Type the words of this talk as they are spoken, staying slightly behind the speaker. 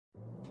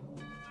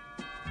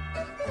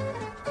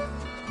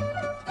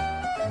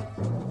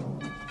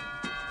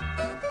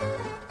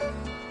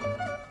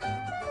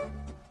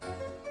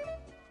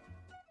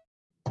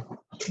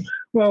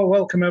Well,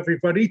 welcome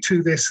everybody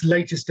to this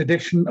latest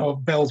edition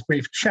of BELS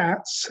Brief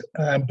Chats.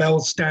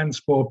 BELS stands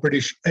for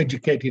British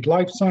Educated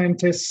Life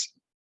Scientists,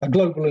 a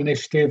global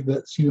initiative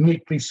that's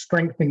uniquely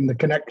strengthening the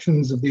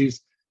connections of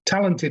these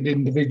talented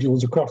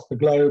individuals across the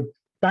globe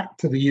back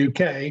to the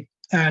UK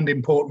and,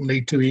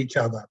 importantly, to each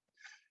other.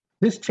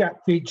 This chat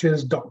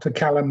features Dr.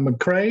 Calum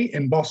Macrae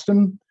in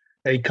Boston,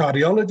 a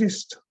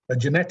cardiologist, a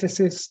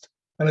geneticist,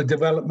 and a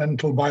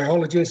developmental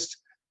biologist,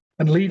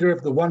 and leader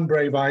of the One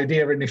Brave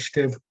Idea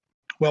initiative.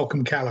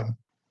 Welcome, Calum.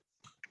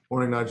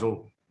 Morning,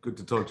 Nigel. Good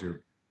to talk to you.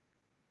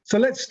 So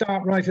let's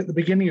start right at the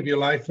beginning of your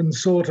life and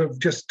sort of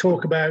just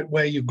talk about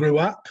where you grew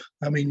up.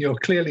 I mean, you're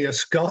clearly a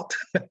Scot.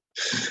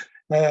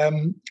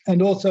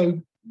 And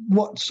also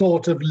what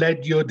sort of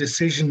led your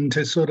decision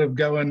to sort of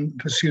go and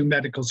pursue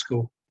medical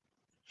school?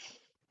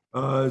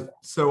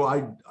 So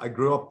I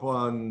grew up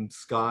on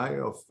Skye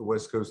off the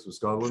west coast of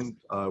Scotland,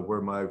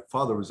 where my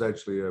father was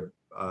actually a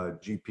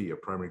GP, a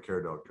primary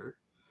care doctor.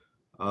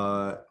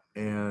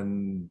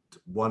 And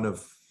one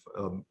of,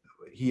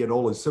 he and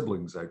all his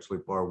siblings actually,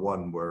 bar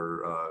one,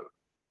 were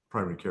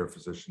primary care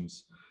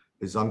physicians.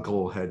 His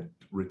uncle had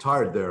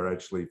retired there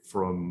actually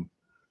from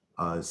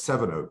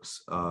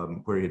Sevenoaks,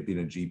 where he had been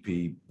a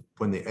GP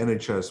when the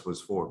NHS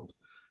was formed.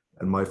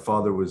 And my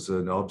father was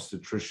an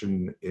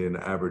obstetrician in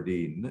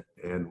Aberdeen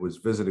and was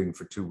visiting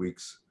for 2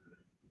 weeks.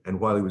 And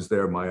while he was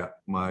there,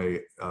 my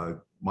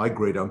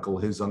great uncle,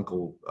 his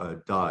uncle,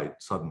 died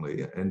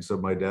suddenly. And so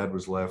my dad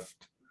was left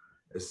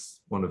as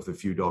one of the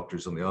few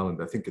doctors on the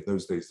island. I think in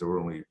those days there were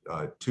only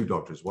two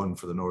doctors, one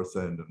for the North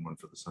End and one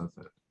for the South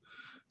End.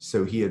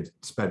 So he had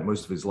spent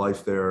most of his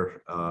life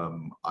there.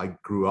 I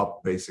grew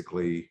up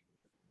basically,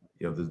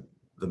 you know,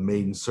 the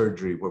main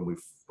surgery when we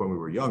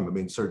were young, the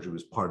main surgery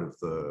was part of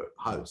the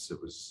house.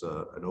 It was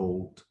an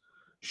old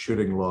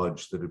shooting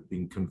lodge that had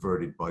been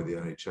converted by the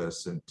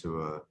NHS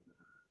into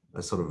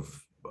a sort of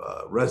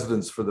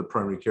residence for the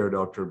primary care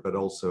doctor, but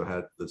also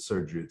had the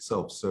surgery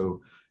itself.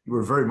 So you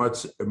were very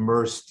much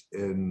immersed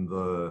in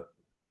the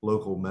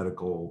local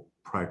medical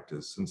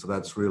practice. And so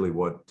that's really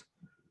what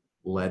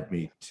led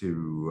me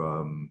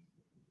to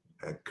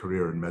a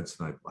career in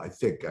medicine. I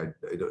think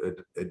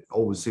it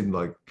always seemed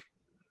like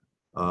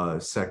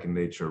second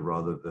nature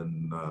rather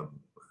than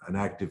an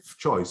active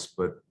choice,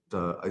 but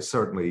I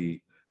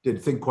certainly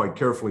did think quite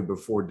carefully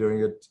before doing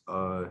it,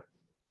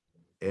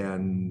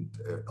 and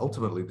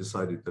ultimately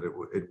decided that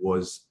it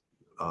was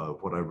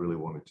what I really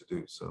wanted to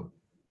do. So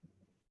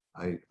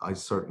I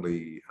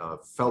certainly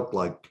felt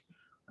like,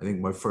 I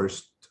think my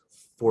first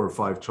 4 or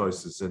 5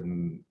 choices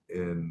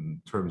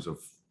in terms of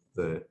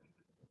the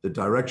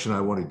direction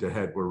I wanted to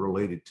head were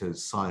related to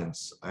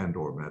science and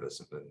or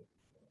medicine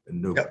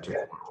in no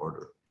particular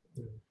order.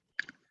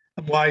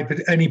 Why, but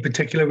any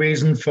particular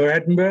reason for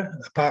Edinburgh,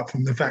 apart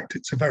from the fact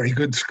it's a very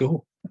good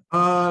school?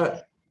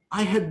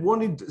 I had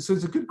wanted, so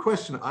it's a good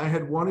question. I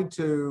had wanted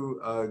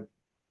to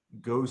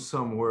go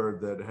somewhere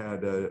that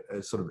had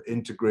a sort of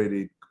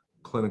integrated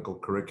clinical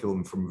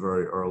curriculum from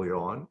very early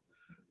on.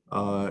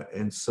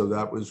 And so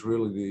that was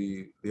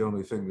really the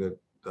only thing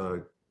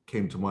that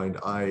came to mind.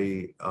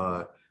 I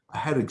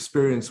had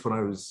experience when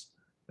I was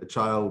a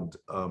child.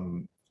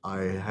 I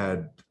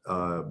had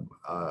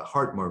a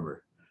heart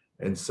murmur.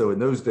 And so in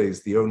those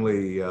days, the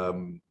only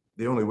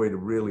way to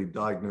really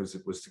diagnose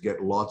it was to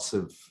get lots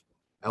of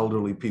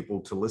elderly people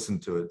to listen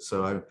to it.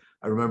 So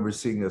I remember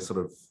seeing a sort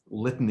of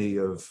litany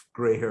of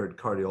gray-haired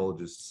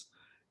cardiologists.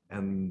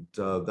 And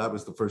that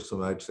was the first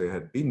time I actually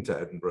had been to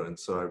Edinburgh. And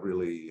so I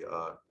really,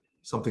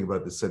 something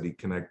about the city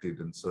connected.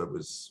 And so it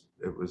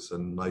was a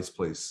nice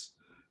place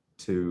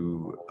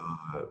to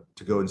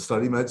go and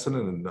study medicine.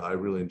 And I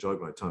really enjoyed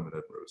my time in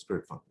Edinburgh. It was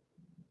great fun.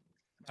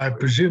 I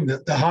presume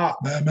that the heart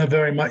murmur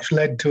very much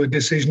led to a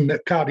decision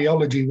that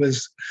cardiology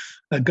was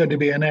going to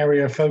be an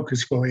area of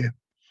focus for you.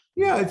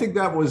 Yeah, I think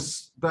that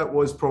was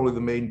probably the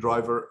main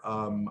driver.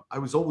 I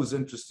was always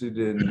interested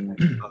in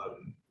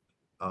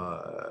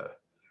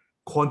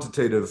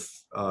quantitative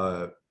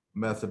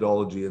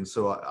methodology, and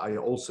so I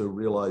also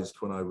realized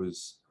when I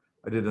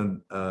did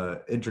an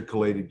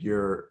intercalated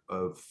year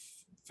of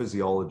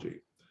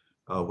physiology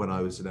when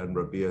I was in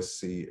Edinburgh,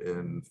 BSc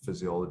in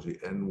physiology,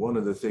 and one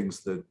of the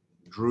things that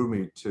drew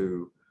me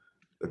to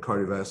the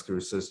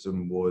cardiovascular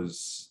system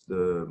was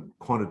the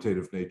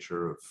quantitative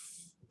nature of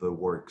the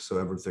work. So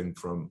everything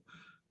from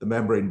the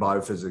membrane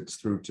biophysics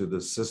through to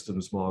the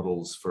systems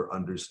models for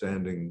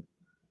understanding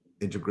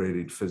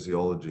integrated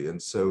physiology.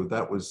 And so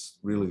that was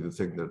really the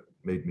thing that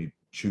made me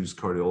choose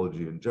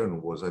cardiology in general,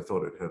 was I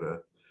thought it had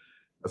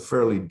a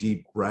fairly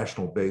deep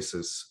rational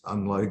basis,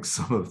 unlike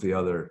some of the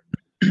other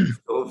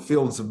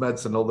fields of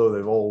medicine, although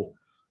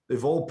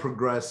they've all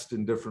progressed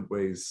in different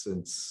ways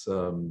since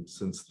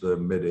the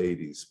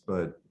mid-'80s.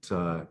 But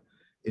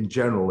in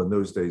general, in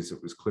those days,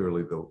 it was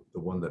clearly the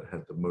one that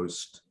had the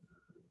most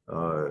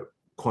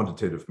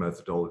quantitative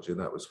methodology,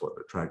 and that was what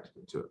attracted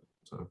me to it.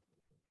 So.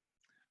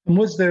 And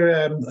was there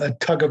a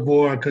tug of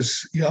war?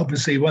 Because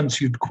obviously,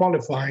 once you'd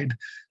qualified,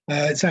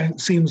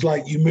 Seems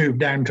like you moved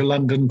down to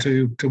London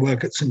to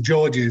work at St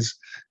George's.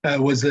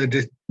 Was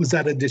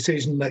that a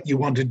decision that you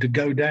wanted to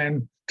go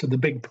down to the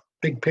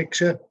big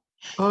picture?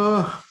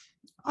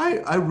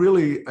 I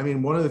really, I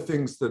mean, one of the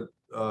things that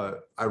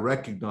I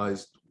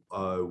recognized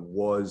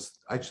was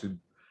actually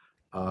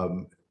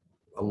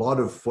a lot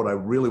of what I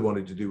really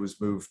wanted to do was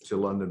move to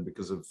London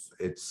because of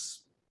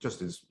its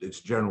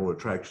general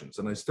attractions,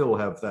 and I still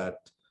have that.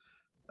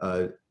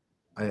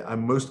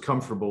 I'm most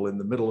comfortable in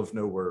the middle of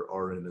nowhere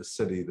or in a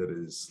city that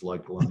is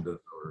like London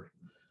or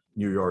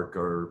New York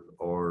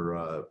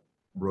or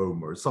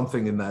Rome or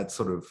something in that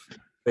sort of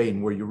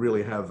vein where you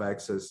really have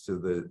access to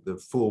the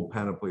full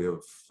panoply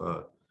of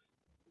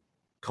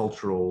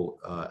cultural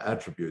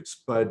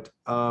attributes. But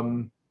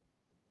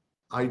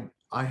I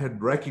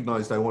had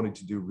recognized I wanted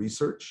to do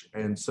research,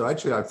 and so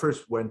actually I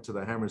first went to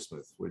the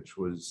Hammersmith, which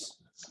was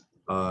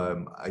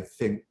I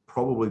think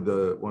probably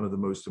one of the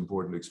most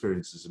important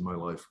experiences in my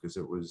life, because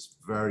it was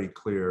very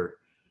clear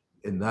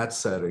in that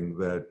setting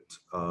that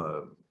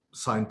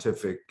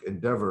scientific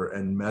endeavor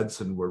and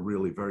medicine were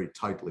really very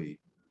tightly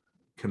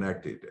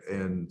connected.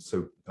 And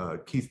so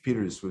Keith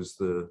Peters was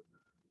the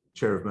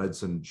chair of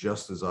medicine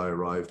just as I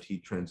arrived. He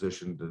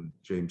transitioned and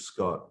James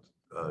Scott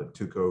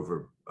took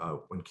over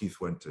when Keith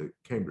went to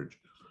Cambridge.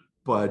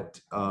 But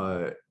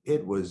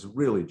it was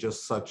really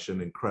just such an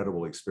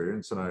incredible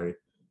experience, and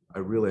I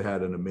really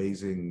had an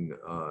amazing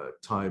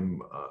time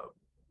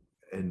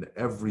in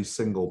every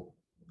single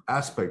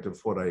aspect of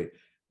what I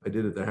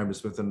did at the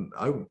Hammersmith. And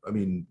I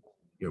mean,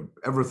 you know,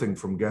 everything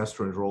from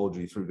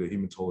gastroenterology through to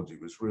hematology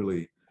was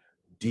really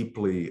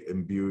deeply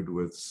imbued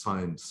with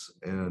science,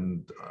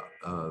 and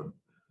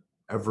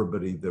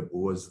everybody that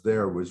was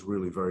there was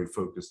really very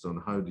focused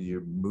on how do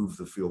you move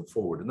the field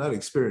forward. And that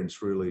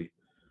experience really,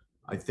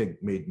 I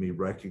think, made me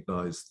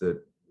recognize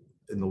that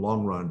in the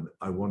long run,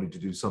 I wanted to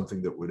do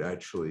something that would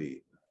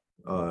actually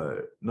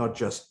not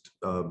just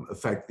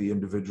affect the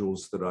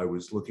individuals that I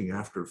was looking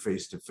after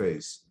face to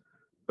face,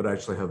 but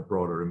actually have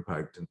broader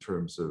impact in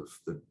terms of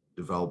the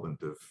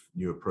development of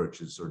new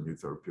approaches or new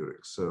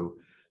therapeutics. So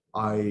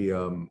I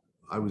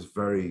was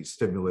very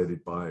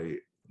stimulated by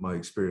my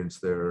experience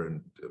there,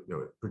 and you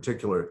know, in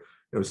particular,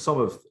 you know, some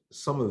of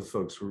the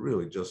folks were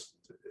really just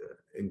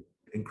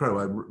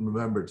incredible. I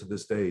remember to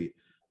this day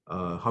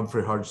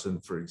Humphrey Hodgson,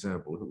 for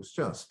example, who was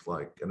just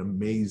like an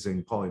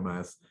amazing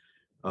polymath,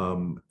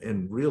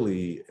 and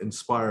really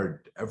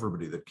inspired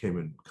everybody that came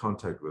in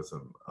contact with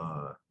him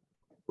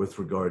with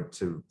regard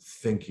to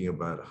thinking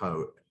about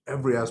how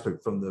every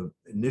aspect, from the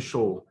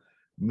initial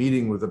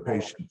meeting with the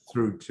patient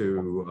through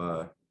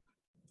to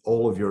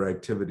all of your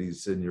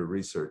activities in your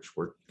research,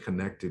 were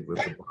connected with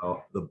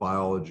the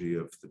biology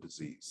of the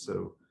disease.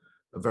 So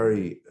a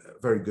very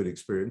good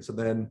experience. And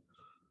then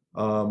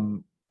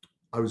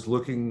I was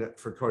looking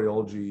for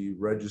cardiology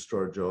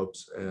registrar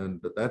jobs, and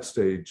at that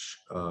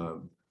stage,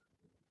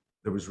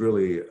 there was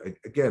really,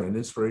 again, an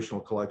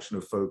inspirational collection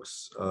of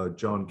folks.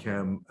 John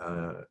Cam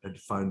had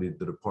founded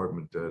the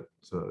department at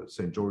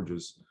St.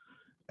 George's,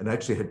 and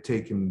actually had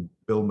taken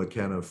Bill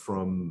McKenna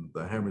from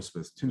the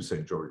Hammersmith to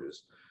St.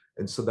 George's.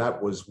 And so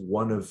that was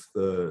one of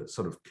the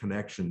sort of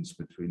connections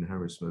between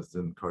Hammersmith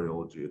and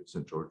cardiology at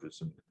St.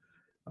 George's.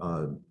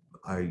 And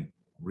I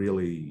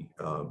really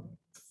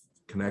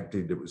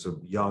connected. It was a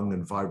young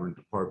and vibrant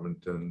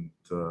department, and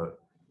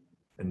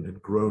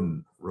had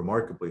grown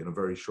remarkably in a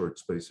very short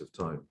space of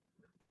time.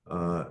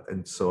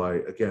 And so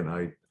I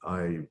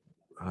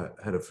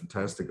had a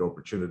fantastic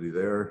opportunity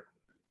there,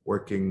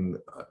 working,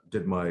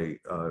 did my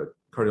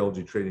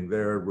cardiology training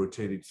there,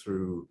 rotated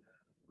through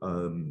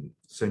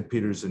St.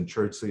 Peter's and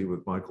Chertsey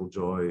with Michael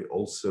Joy.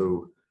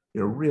 Also,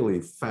 you know,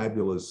 really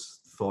fabulous,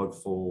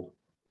 thoughtful,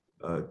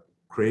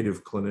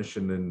 creative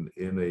clinician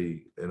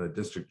in a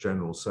district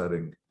general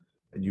setting.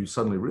 And you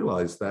suddenly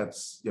realize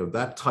that's, you know,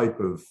 that type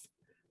of,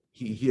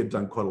 he had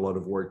done quite a lot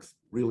of work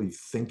really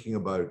thinking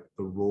about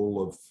the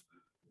role of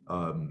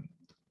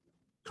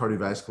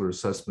cardiovascular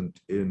assessment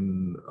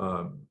in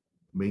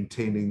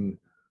maintaining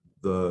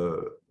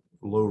the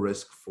low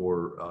risk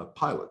for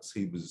pilots.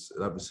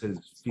 That was his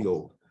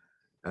field.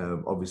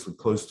 Obviously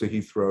close to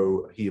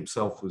Heathrow, he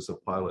himself was a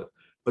pilot.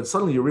 But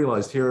suddenly you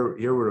realized here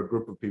were a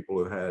group of people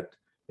who had,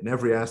 in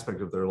every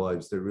aspect of their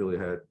lives, they really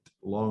had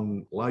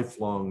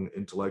lifelong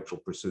intellectual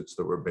pursuits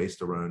that were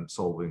based around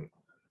solving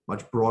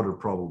much broader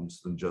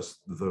problems than just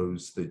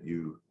those that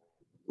you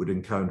would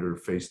encounter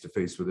face to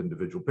face with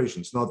individual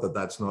patients. Not that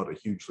that's not a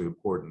hugely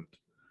important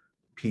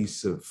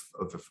piece of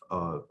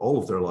all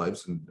of their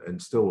lives,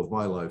 and still of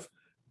my life,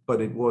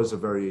 but it was a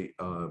very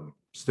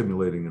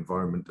stimulating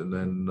environment. And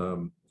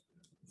then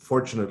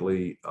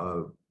fortunately,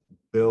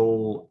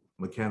 Bill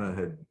McKenna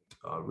had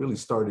really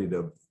started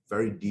a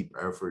very deep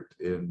effort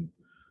in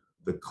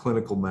the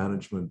clinical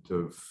management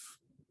of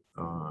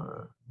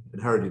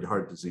inherited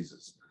heart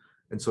diseases.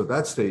 And so at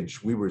that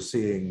stage, we were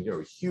seeing, you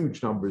know,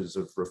 huge numbers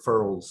of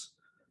referrals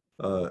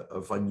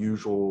of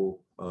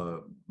unusual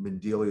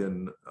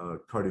Mendelian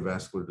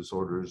cardiovascular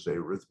disorders,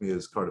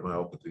 arrhythmias,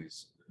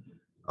 cardiomyopathies.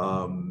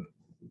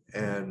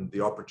 And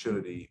the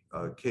opportunity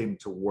came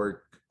to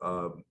work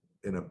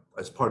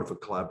as part of a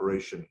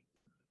collaboration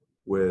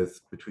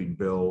between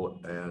Bill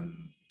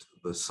and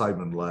the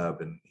Seidman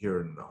lab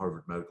here in the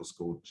Harvard Medical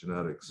School of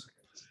Genetics.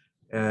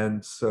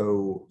 And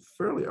so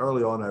fairly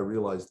early on, I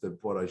realized that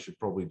what I should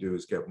probably do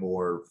is get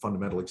more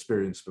fundamental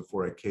experience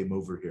before I came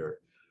over here.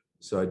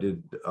 So I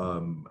did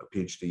a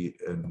PhD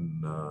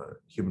in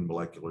human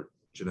molecular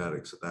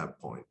genetics at that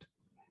point,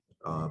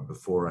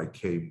 before I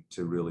came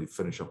to really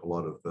finish up a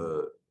lot of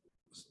the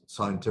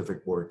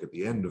scientific work at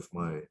the end of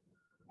my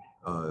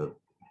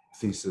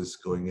thesis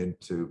going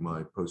into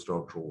my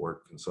postdoctoral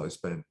work. And so I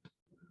spent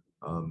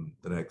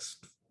the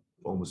next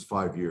almost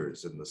 5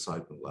 years in the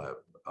Seidman lab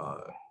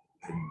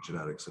in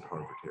genetics at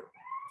Harvard here.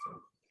 So.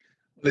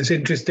 Well, it's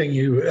interesting.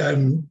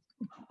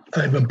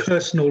 I'm a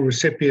personal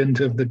recipient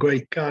of the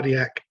great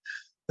cardiac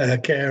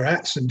care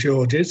at St.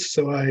 George's,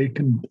 so I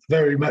can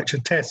very much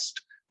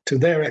attest to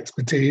their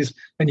expertise.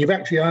 And you've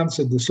actually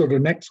answered the sort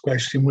of next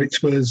question,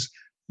 which was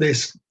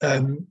this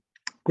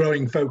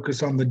growing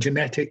focus on the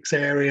genetics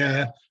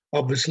area.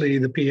 Obviously,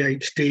 the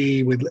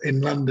PhD in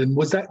London,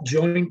 was that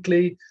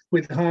jointly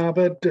with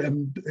Harvard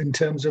in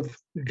terms of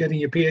getting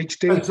your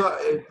PhD?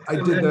 I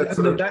did that.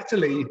 And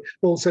latterly,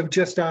 also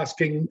just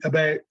asking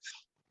about,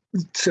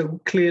 so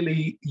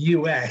clearly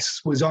US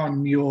was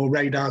on your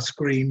radar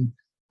screen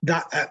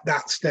at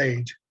that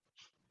stage.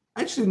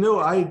 Actually,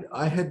 no,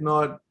 I had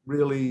not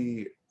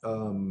really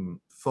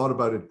thought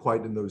about it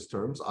quite in those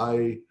terms.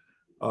 It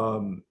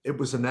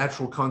was a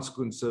natural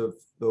consequence of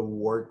the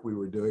work we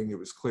were doing. It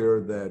was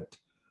clear that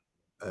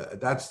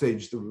at that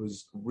stage, there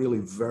was really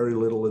very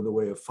little in the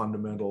way of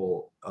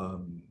fundamental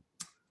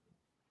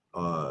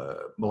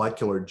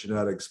molecular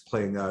genetics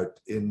playing out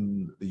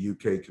in the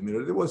UK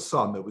community. There was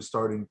some that was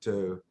starting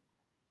to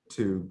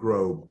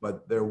grow,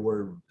 but there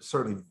were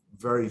certainly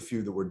very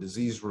few that were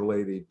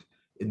disease-related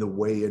in the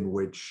way in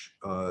which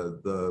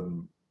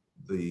the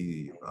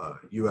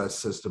US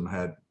system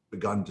had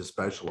begun to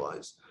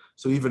specialize.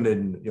 So even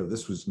in,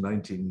 this was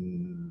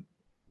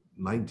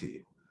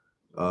 1990,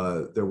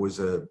 there was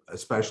a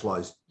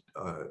specialized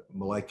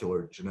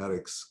molecular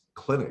genetics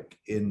clinic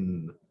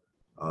in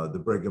the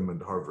Brigham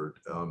and Harvard.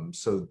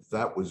 So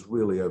that was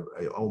really it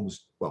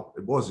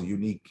was a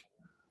unique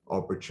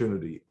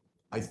opportunity.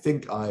 I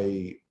think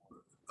it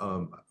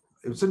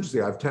was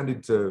interesting. I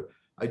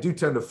do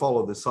tend to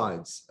follow the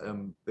science.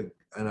 And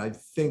I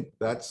think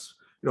that's,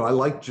 I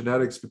like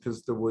genetics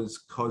because there was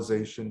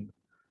causation.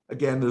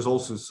 Again, there's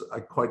also,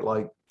 I quite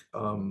like,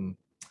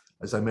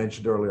 as I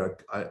mentioned earlier,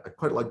 I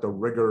quite like the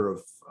rigor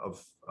of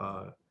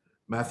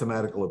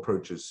mathematical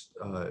approaches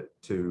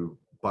to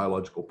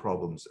biological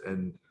problems.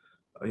 And,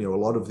 a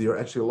lot of the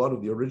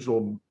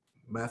original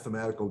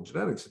mathematical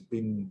genetics had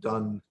been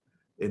done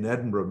in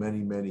Edinburgh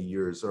many, many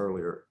years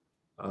earlier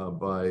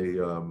by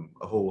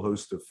a whole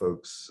host of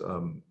folks.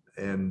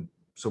 And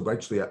so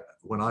actually,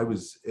 when I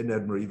was in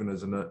Edinburgh, even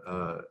as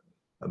a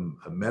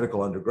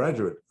medical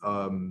undergraduate,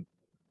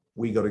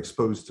 we got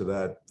exposed to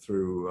that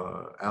through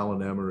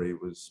Alan Emery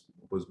was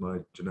my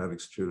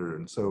genetics tutor.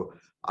 And so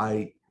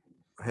I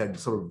had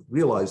sort of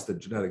realized that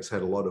genetics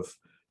had a lot of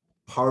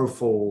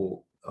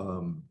powerful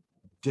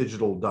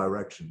digital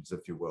directions,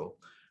 if you will.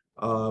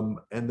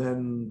 And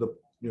then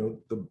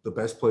the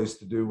best place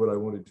to do what I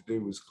wanted to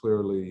do was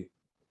clearly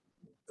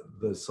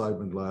the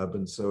Seidman lab.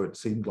 And so it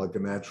seemed like a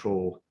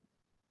natural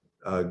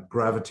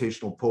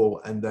gravitational pull.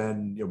 And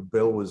then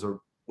Bill was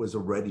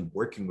already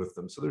working with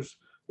them. So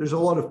there's a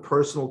lot of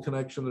personal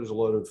connection. There's a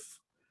lot of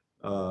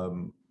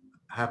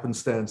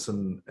happenstance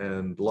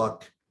and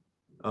luck.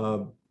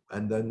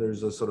 And then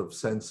there's a sort of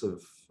sense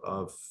of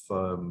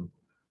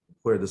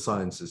where the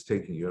science is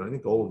taking you. And I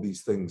think all of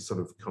these things sort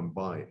of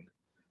combine.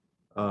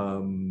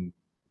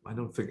 I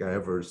don't think I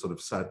ever sort of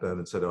sat down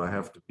and said, "Oh, I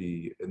have to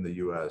be in the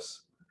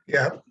US."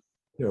 Yeah.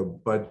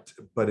 But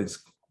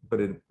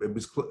it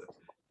was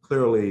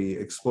clearly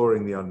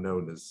exploring the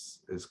unknown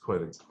is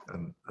quite a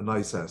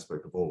nice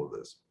aspect of all of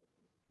this.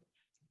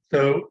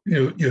 So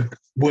you're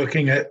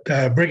working at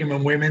Brigham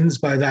and Women's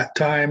by that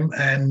time,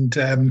 and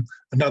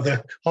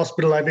another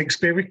hospital I've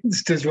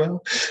experienced as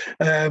well.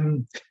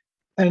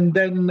 And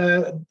then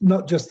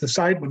not just the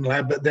Seidman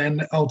lab, but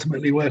then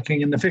ultimately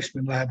working in the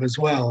Fishman lab as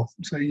well.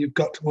 So you've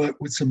got to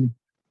work with some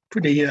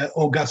pretty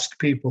august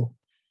people.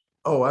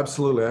 Oh,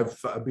 absolutely.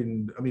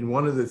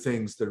 One of the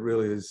things that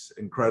really is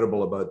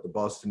incredible about the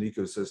Boston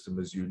ecosystem,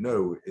 as you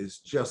know, is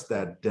just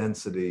that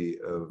density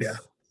of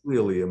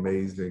really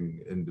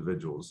amazing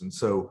individuals. And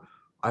so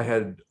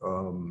I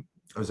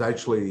was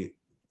actually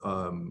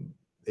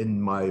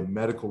in my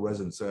medical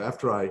residence. So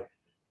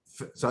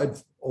I'd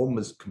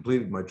almost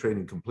completed my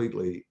training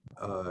completely.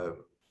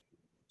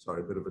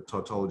 Sorry, a bit of a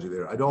tautology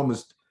there. I'd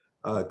almost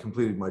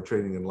completed my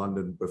training in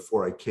London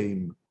before I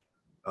came,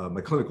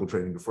 my clinical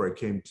training before I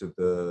came to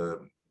the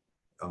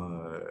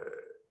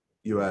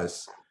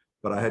US,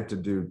 but I had to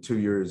do 2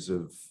 years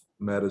of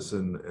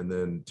medicine and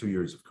then 2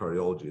 years of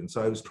cardiology. And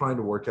so I was trying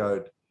to work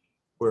out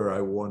where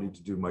I wanted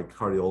to do my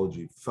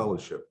cardiology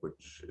fellowship,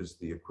 which is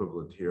the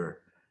equivalent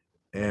here.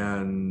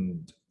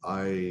 And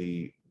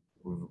I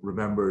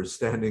remember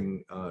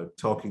standing,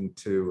 talking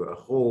to a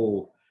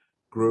whole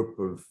group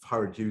of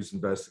Howard Hughes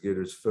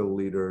investigators, Phil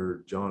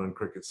Leader, John and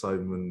Cricket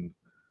Simon,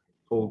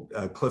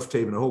 Cliff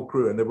Taven, a whole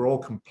crew, and they were all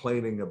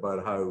complaining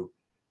about how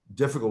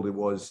difficult it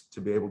was to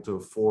be able to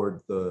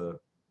afford the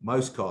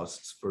mouse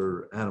costs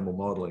for animal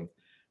modeling.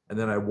 And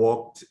then I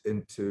walked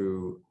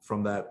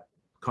from that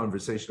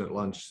conversation at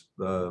lunch,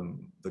 the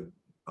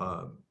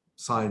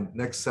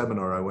next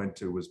seminar I went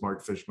to was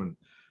Mark Fishman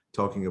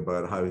talking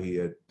about how he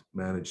had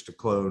managed to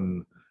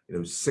clone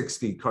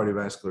 60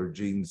 cardiovascular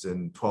genes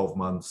in 12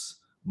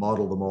 months,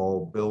 model them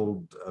all,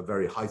 build a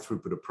very high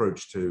throughput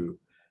approach to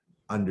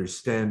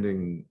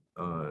understanding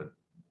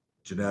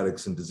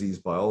genetics and disease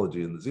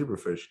biology in the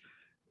zebrafish.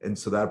 And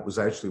so that was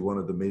actually one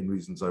of the main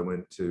reasons I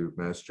went to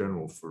Mass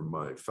General for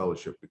my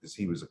fellowship, because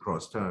he was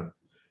across town.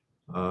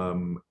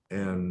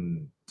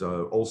 And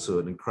also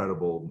an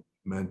incredible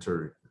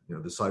mentor.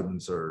 The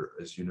Simons are,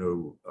 as you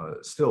know,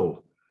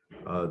 still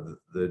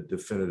the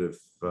definitive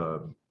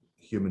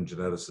human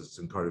geneticists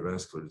in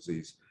cardiovascular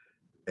disease.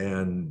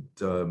 And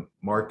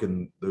Mark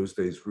in those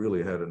days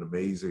really had an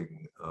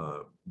amazing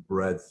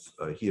breadth.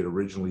 He had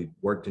originally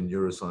worked in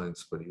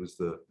neuroscience, but he was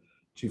the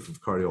chief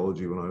of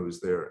cardiology when I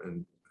was there,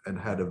 and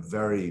had a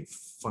very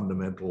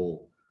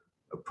fundamental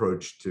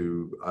approach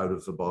to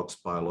out-of-the-box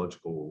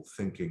biological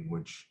thinking,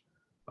 which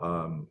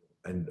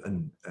and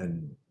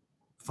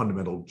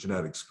fundamental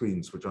genetic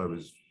screens, which I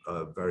was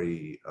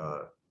very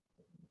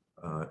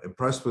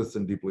impressed with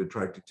and deeply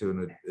attracted to,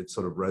 and it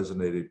sort of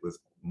resonated with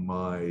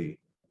my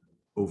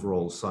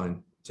overall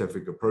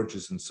scientific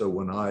approaches. And so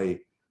when I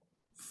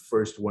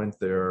first went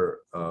there,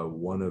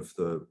 one of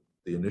the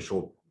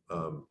initial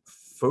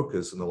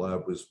focus in the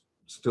lab was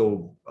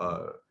still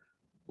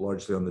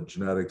largely on the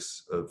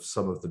genetics of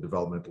some of the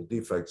developmental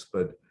defects,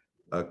 but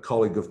a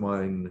colleague of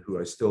mine who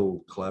I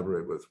still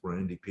collaborate with,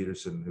 Randy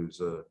Peterson, who's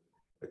a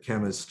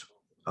chemist,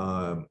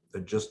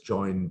 had just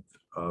joined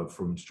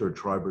from Stuart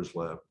Schreiber's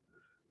lab,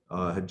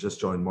 had just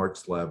joined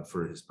Mark's lab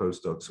for his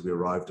postdoc. So we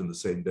arrived in the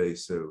same day.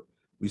 So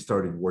we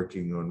started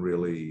working on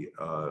really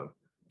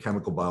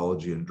chemical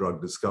biology and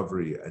drug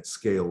discovery at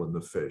scale in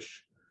the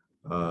fish.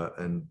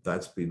 And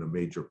that's been a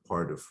major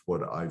part of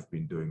what I've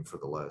been doing for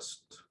the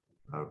last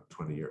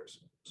 20 years.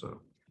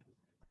 So.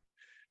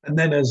 And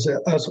then as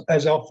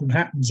often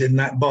happens in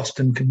that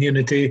Boston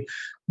community,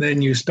 then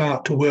you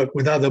start to work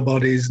with other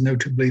bodies,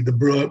 notably the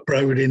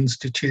Broad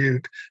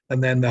Institute,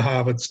 and then the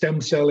Harvard Stem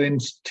Cell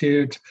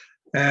Institute,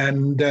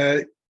 and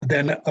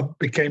then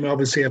became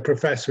obviously a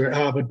professor at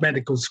Harvard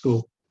Medical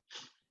School.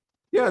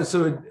 Yeah,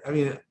 so I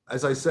mean,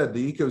 as I said,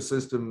 the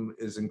ecosystem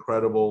is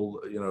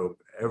incredible.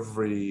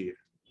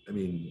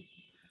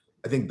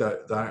 I think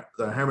that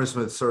the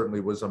Hammersmith certainly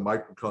was a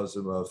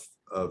microcosm of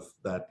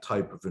that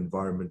type of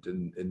environment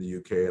in the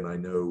UK, and I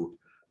know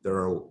there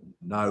are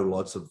now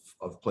lots of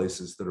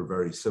places that are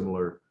very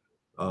similar.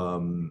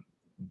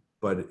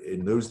 But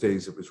in those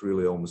days, it was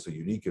really almost a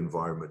unique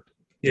environment.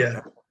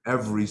 Yeah.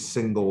 Every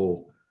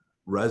single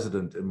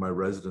resident in my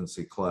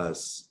residency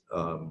class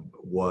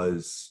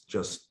was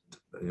just,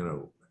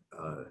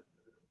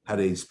 had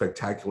a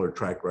spectacular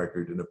track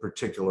record in a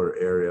particular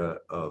area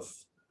of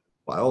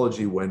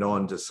biology, went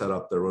on to set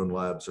up their own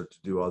labs or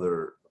to do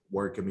other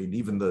work. I mean,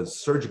 even the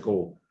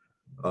surgical,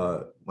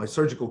 my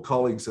surgical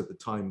colleagues at the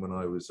time when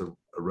I was a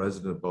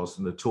resident in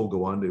Boston, Atul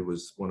Gawande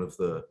was one of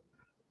the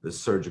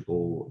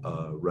surgical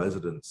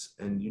residents,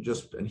 and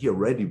he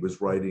already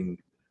was writing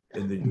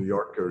in the New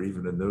Yorker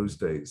even in those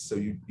days. So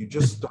you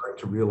just start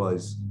to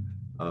realize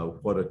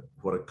what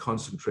a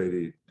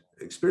concentrated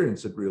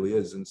experience it really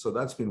is. And so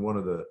that's been one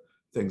of the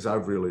things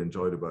I've really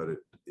enjoyed about it,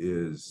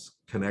 is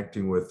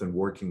connecting with and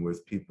working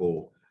with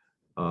people,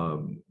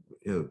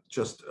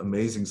 just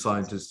amazing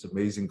scientists,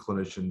 amazing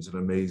clinicians, and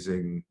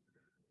amazing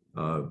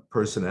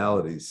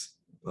personalities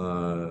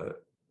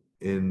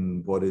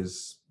in what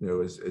is,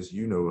 as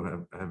you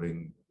know,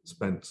 having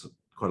spent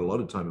quite a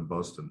lot of time in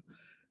Boston,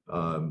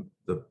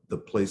 the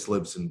place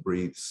lives and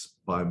breathes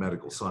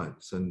biomedical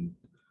science. And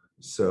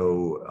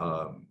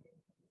so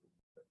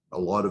a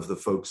lot of the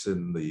folks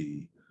in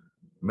the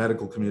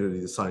medical community,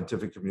 the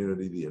scientific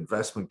community, the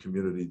investment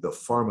community, the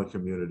pharma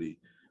community,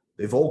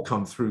 they've all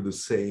come through the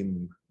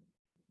same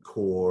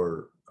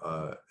core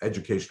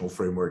educational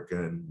framework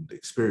and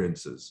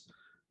experiences.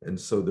 And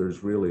so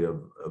there's really a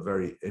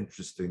very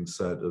interesting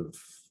set of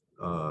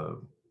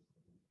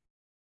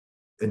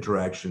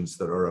interactions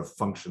that are a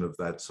function of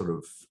that sort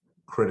of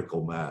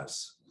critical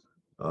mass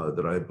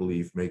that I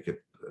believe make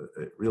it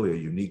really a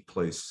unique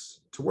place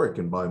to work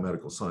in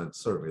biomedical science,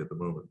 certainly at the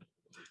moment.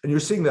 And you're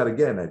seeing that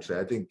again, actually.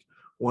 I think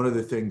one of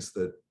the things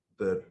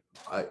that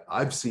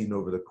I've seen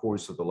over the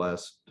course of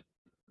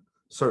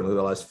certainly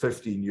the last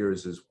 15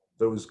 years, is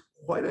there was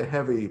quite a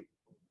heavy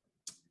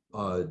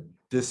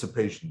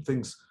dissipation.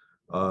 Things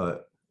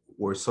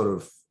were sort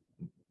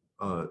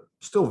of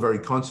still very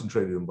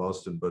concentrated in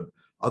Boston, but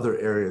other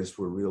areas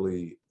were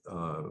really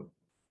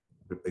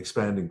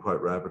expanding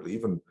quite rapidly,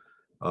 even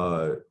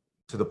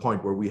to the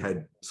point where we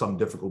had some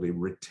difficulty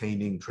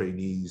retaining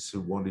trainees who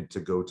wanted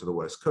to go to the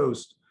West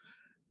Coast.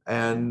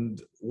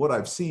 And what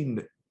I've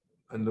seen,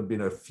 and there have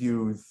been a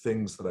few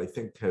things that I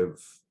think have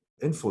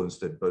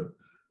influenced it. But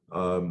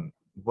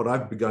what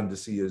I've begun to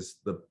see is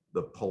the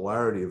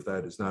polarity of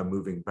that is now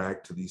moving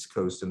back to the East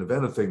Coast. And if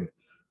anything,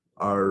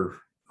 our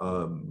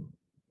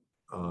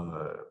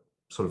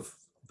sort of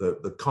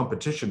the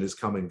competition is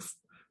coming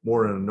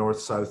more in a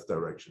north-south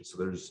direction. So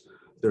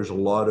there's a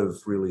lot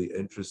of really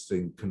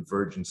interesting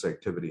convergence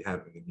activity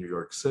happening in New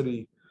York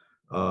City,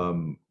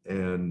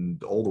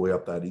 and all the way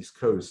up that East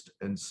Coast.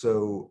 And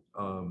so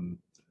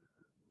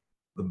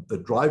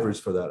the drivers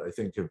for that, I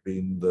think, have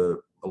been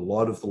a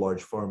lot of the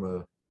large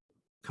pharma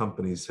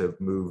companies have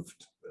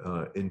moved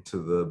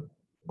into the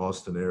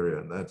Boston area,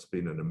 and that's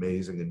been an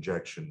amazing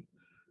injection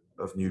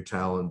of new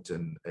talent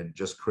and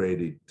just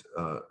created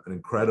an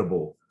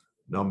incredible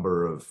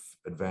number of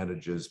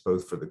advantages,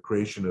 both for the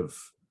creation of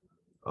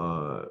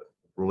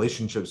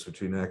relationships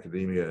between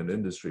academia and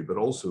industry, but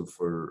also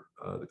for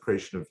the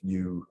creation of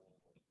new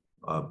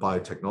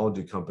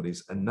biotechnology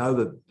companies. And now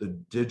that the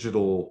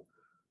digital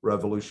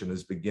revolution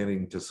is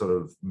beginning to sort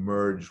of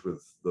merge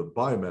with the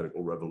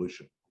biomedical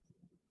revolution,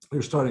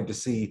 you're starting to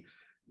see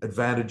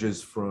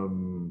advantages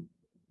from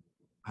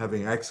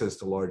having access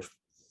to large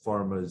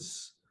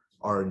pharma's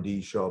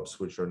R&D shops,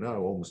 which are now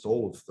almost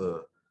all of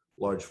the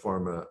large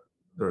pharma.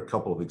 There are a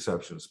couple of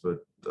exceptions,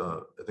 but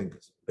I think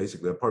it's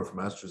basically, apart from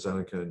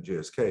AstraZeneca and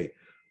GSK,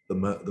 the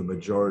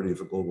majority of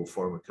the global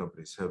pharma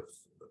companies have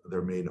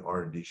their main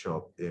R&D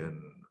shop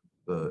in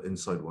the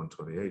Inside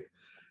 128.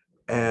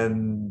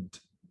 And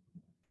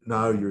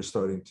now you're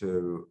starting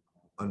to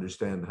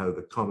understand how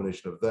the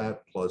combination of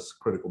that, plus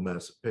critical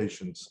mass of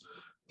patients,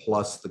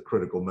 plus the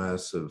critical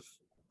mass of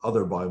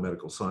other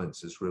biomedical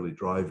science, is really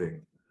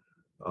driving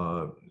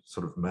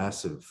sort of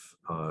massive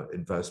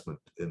investment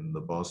in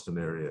the Boston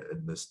area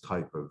in this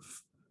type of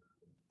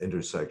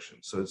intersection.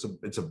 So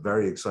it's a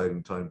very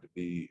exciting time to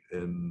be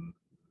in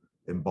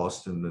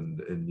Boston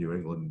and in New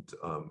England,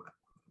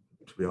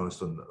 to be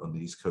honest, on the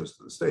East Coast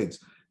of the States,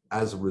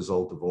 as a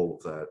result of all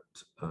of that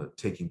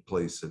taking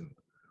place in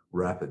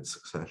rapid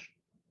succession.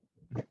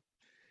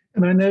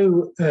 And I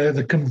know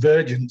the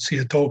convergence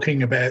you're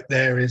talking about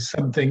there is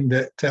something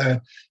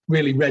that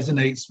really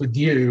resonates with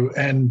you,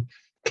 and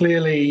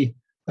clearly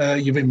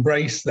you've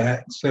embraced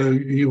that. So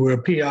you were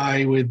a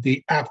PI with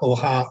the Apple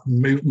Heart and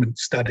Movement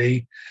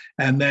Study,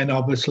 and then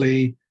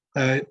obviously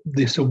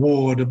this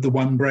award of the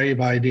One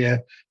Brave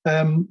idea.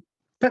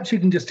 Perhaps you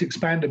can just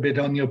expand a bit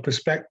on your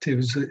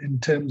perspectives in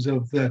terms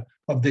of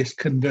this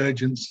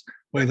convergence,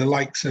 where the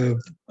likes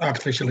of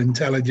artificial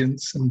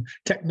intelligence and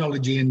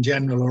technology in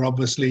general are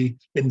obviously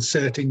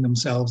inserting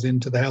themselves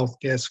into the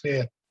healthcare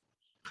sphere.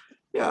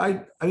 Yeah,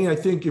 I mean, I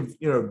think if,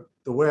 the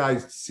way I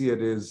see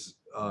it is,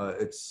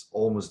 it's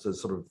almost a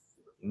sort of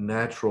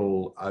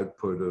natural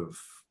output of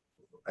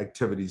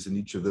activities in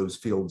each of those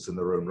fields in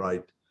their own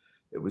right.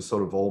 It was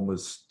sort of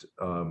almost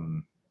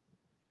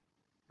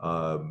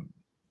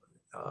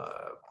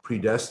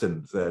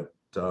predestined that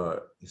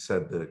he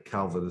said the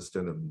Calvinist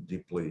in him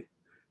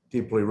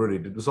deeply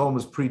rooted. It was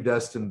almost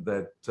predestined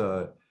that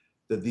that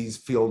these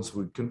fields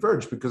would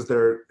converge because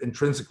they're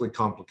intrinsically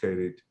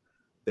complicated.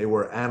 They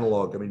were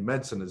analog. I mean,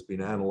 medicine has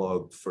been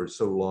analog for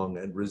so long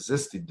and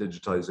resisted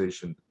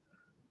digitization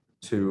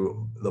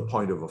to the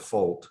point of a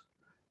fault.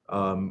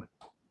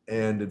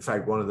 And in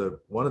fact, one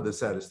of the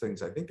saddest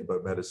things I think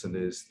about medicine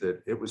is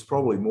that it was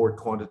probably more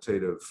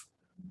quantitative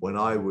when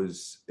I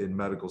was in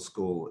medical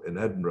school in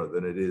Edinburgh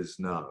than it is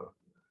now.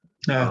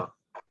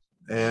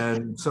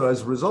 And so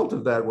as a result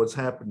of that, what's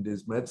happened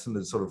is medicine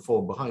has sort of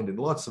fallen behind in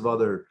lots of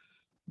other,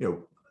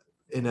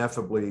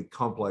 ineffably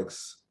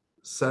complex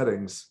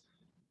settings.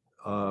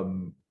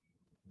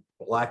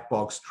 Black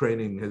box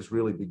training has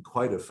really been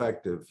quite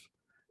effective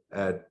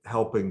at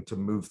helping to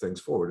move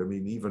things forward. I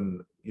mean,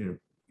 even,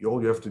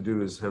 all you have to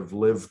do is have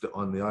lived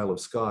on the Isle of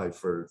Skye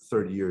for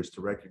 30 years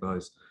to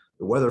recognize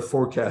the weather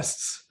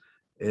forecasts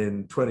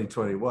in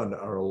 2021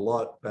 are a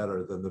lot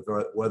better than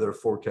the weather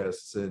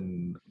forecasts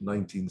in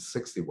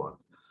 1961.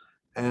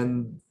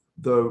 And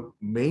the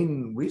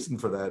main reason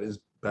for that is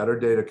better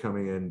data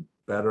coming in,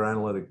 better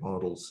analytic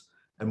models,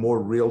 and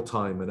more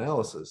real-time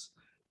analysis.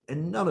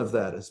 And none of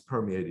that has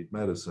permeated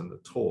medicine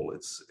at all.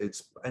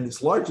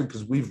 It's largely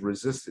because we've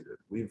resisted it.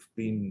 We've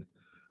been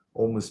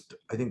almost,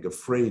 I think,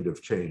 afraid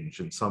of change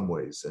in some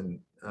ways.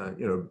 And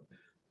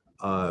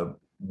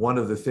one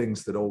of the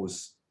things that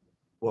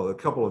a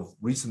couple of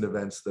recent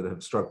events that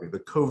have struck me, the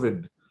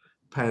COVID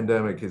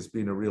pandemic has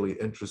been a really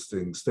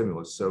interesting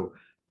stimulus. So,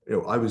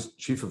 I was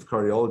chief of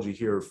cardiology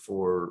here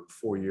for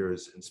 4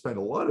 years and spent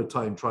a lot of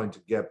time trying to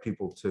get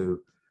people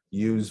to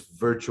use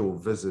virtual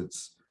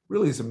visits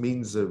really as a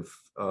means of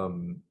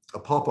a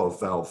pop-off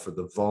valve for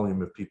the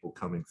volume of people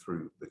coming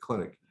through the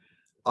clinic.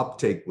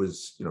 Uptake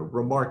was,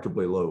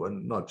 remarkably low,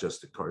 and not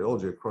just in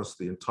cardiology, across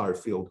the entire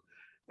field.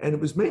 And it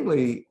was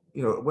mainly,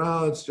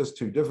 it's just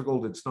too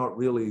difficult. It's not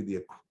really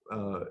the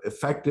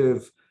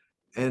effective.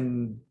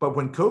 But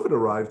when COVID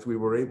arrived, we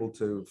were able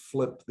to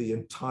flip the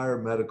entire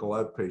medical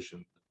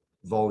outpatient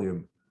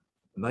volume,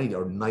 90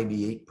 or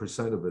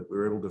 98% of it, we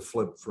were able to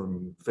flip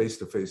from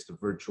face-to-face to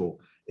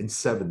virtual in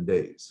 7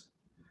 days.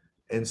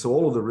 And so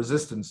all of the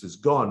resistance is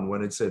gone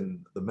when it's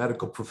in the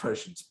medical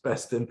profession's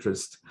best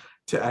interest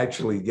to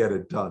actually get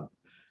it done.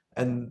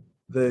 And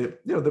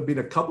there've been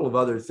a couple of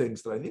other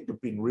things that I think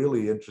have been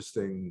really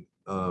interesting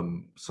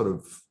sort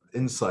of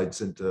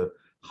insights into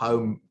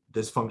how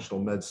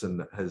dysfunctional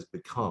medicine has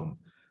become.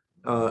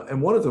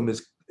 And one of them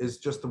is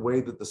just the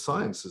way that the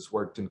science has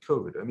worked in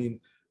COVID. I mean,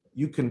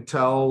 you can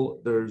tell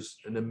there's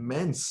an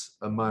immense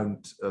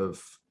amount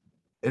of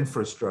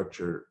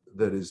infrastructure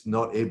that is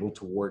not able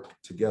to work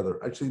together.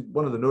 Actually,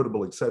 one of the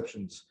notable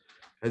exceptions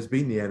has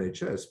been the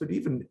NHS, but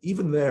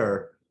even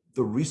there,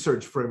 the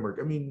research framework,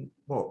 I mean,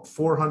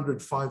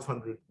 400,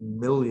 500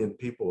 million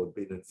people have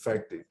been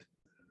infected.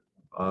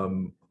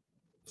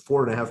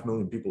 4.5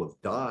 million people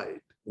have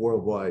died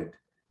worldwide.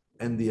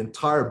 And the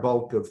entire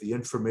bulk of the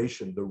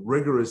information, the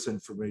rigorous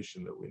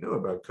information that we know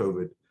about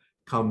COVID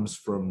comes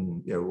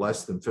from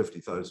less than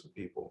 50,000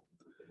 people.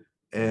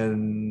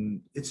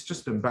 And it's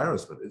just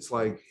embarrassment.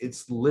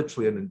 It's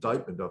literally an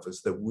indictment of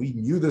us that we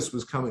knew this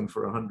was coming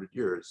for 100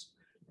 years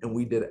and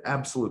we did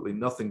absolutely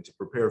nothing to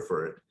prepare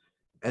for it.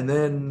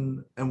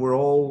 And we're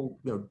all,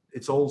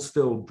 it's all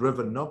still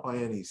driven not by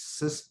any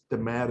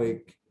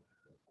systematic,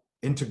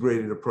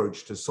 integrated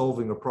approach to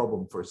solving a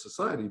problem for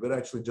society, but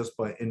actually just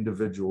by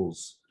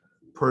individuals'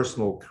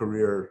 personal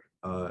career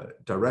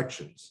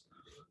directions.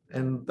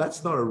 And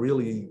that's not a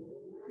really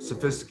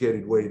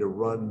sophisticated way to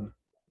run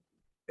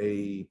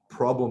a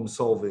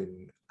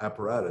problem-solving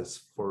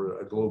apparatus for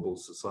a global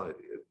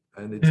society.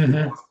 And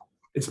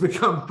it's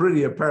become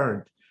pretty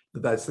apparent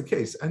that that's the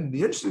case. And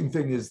the interesting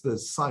thing is the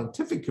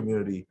scientific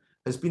community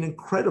has been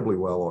incredibly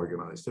well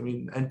organized. I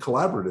mean, and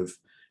collaborative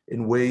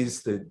in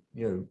ways that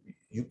you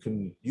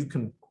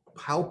can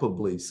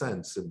palpably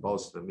sense in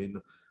Boston. I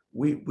mean,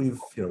 we've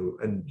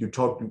and you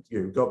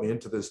got me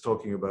into this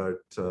talking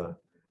about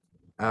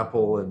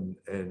Apple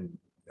and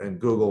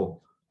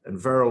Google and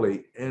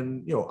Verily,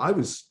 and I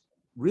was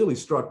really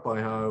struck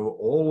by how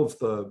all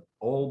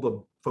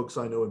the folks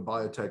I know in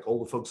biotech,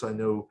 all the folks I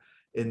know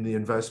in the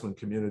investment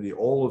community,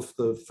 all of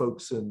the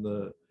folks in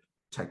the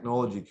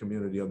technology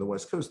community on the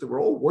West Coast, they were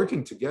all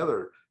working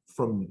together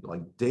from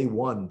like day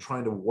one,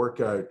 trying to work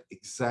out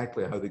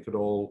exactly how they could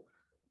all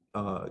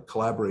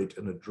collaborate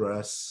and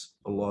address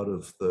a lot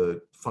of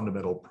the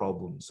fundamental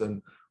problems.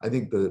 And I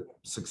think the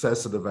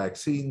success of the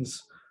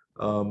vaccines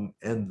and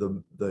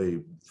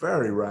the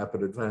very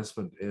rapid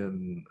advancement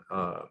in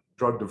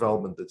drug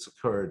development that's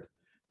occurred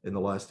in the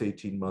last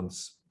 18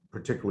 months,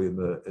 particularly in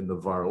the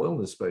viral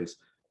illness space,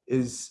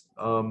 is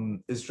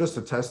just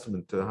a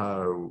testament to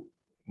how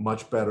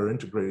much better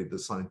integrated the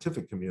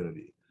scientific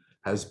community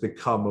has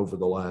become over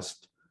the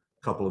last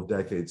couple of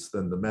decades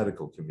than the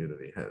medical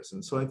community has.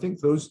 And so I think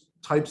those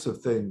types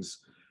of things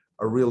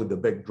are really the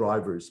big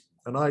drivers.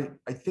 And I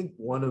think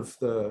one of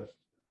the,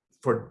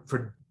 for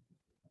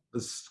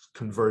this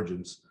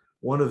convergence,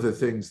 one of the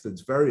things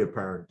that's very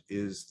apparent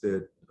is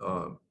that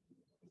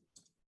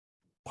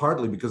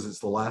partly because it's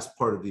the last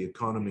part of the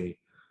economy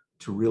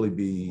to really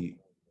be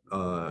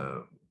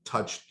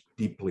touched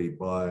deeply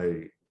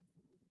by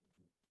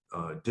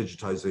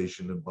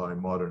digitization and by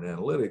modern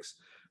analytics,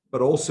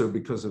 but also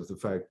because of the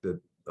fact that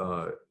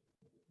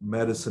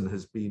medicine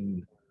has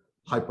been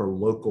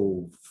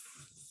hyper-local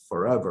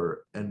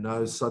forever, and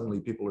now suddenly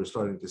people are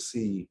starting to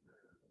see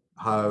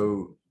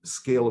how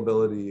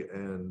scalability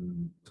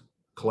and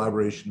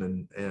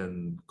collaboration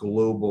and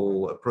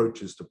global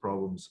approaches to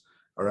problems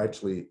are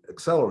actually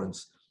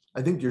accelerants.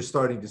 I think you're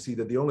starting to see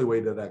that the only way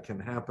that that can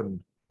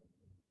happen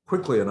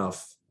quickly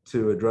enough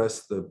to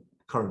address the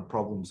current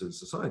problems in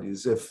society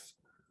is if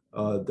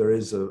there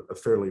is a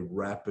fairly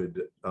rapid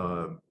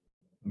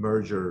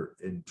merger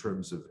in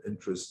terms of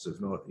interests,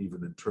 if not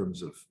even in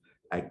terms of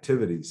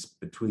activities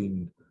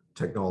between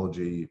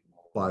technology,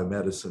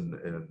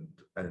 biomedicine,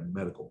 and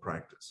medical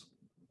practice.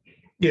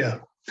 Yeah,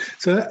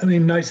 so that, I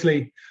mean,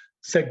 nicely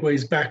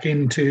segues back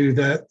into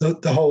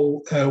the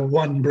whole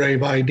One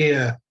Brave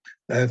Idea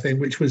thing,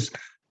 which was,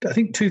 I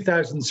think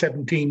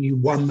 2017, you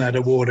won that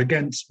award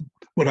against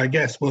what I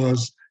guess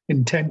was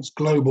intense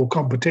global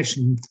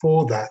competition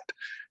for that.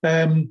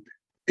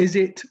 Is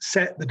it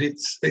set that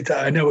it's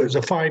I know it was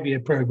a 5-year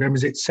program,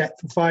 is it set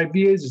for 5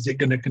 years? Is it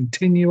going to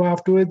continue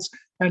afterwards?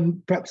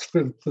 And perhaps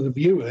for the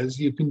viewers,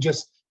 you can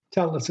just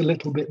tell us a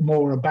little bit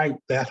more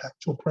about that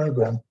actual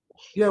program.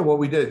 Yeah, what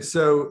we did.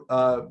 So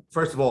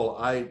first of all,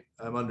 I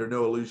am under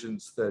no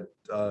illusions that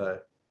I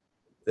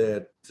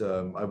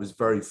was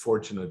very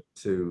fortunate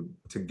to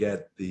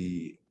get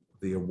the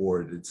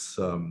award. It's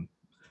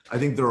I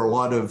think there are a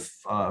lot of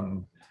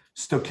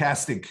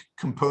stochastic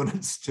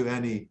components to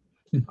any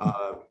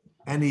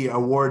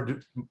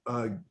award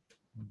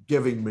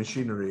giving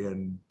machinery,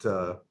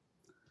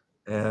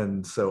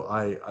 and so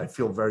I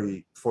feel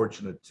very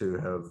fortunate to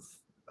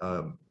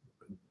have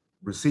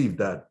received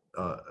that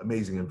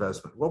amazing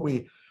investment. What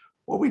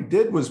we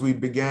did was we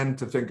began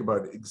to think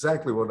about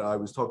exactly what I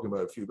was talking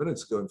about a few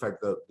minutes ago. In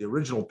fact, the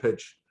original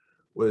pitch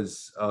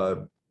was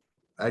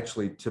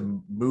actually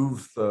to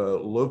move the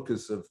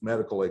locus of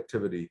medical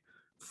activity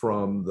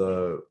from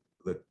the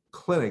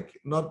clinic,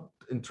 not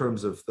in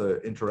terms of the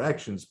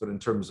interactions, but in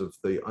terms of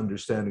the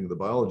understanding of the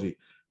biology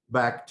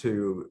back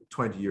to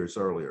 20 years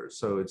earlier.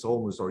 So it's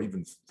almost, or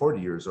even 40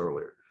 years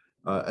earlier,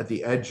 at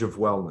the edge of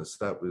wellness.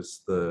 That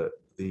was the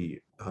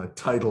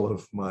title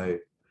of my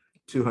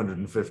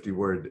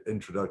 250-word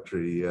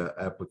introductory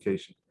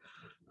application.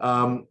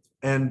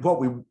 And what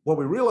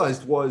we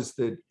realized was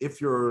that if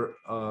you're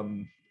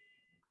going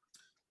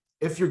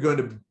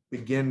to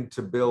begin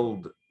to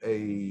build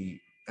a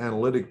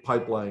analytic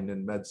pipeline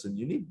in medicine,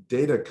 you need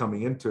data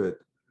coming into it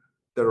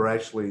that are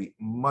actually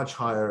much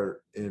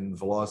higher in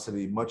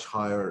velocity, much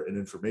higher in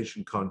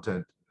information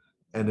content,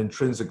 and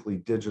intrinsically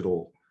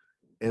digital.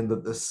 And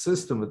that the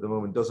system at the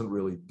moment doesn't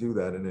really do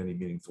that in any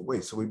meaningful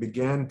way. So we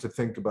began to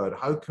think about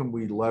how can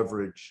we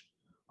leverage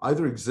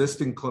either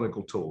existing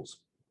clinical tools,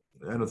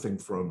 anything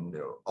from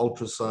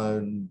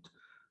ultrasound,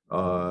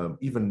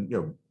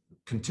 even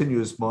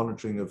continuous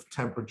monitoring of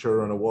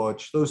temperature on a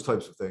watch, those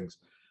types of things,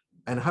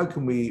 and how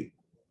can we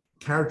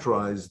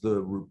characterize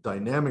the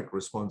dynamic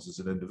responses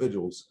in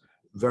individuals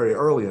very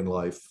early in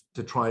life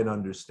to try and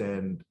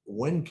understand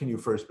when can you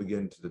first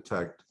begin to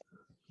detect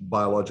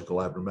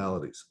biological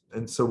abnormalities.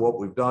 And so what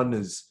we've done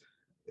is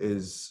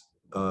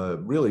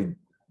really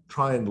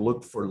try and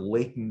look for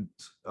latent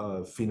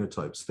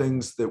phenotypes,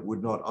 things that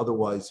would not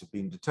otherwise have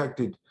been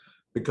detected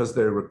because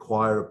they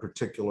require a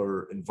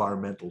particular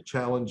environmental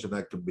challenge. And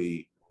that could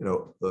be,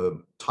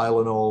 the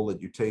Tylenol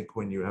that you take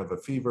when you have a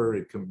fever.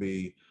 It can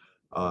be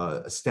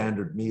a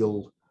standard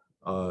meal.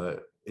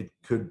 It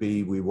could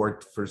be, we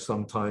worked for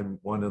some time,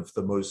 one of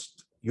the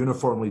most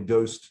uniformly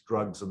dosed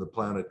drugs on the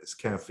planet is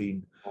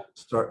caffeine.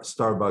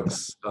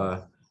 Starbucks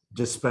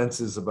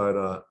dispenses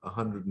about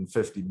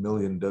 150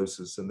 million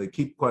doses, and they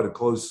keep quite a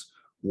close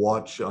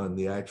watch on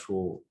the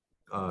actual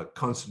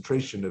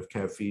concentration of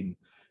caffeine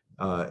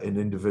in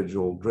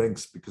individual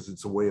drinks, because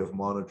it's a way of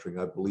monitoring,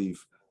 I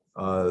believe,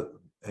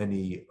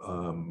 any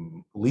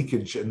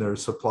leakage in their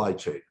supply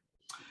chain.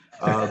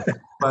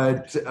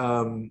 But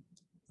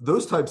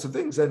those types of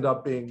things end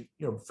up being,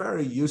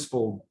 very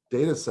useful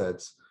data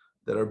sets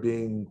that are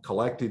being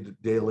collected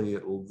daily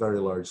at a very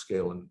large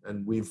scale.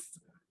 And we've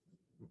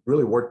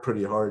really worked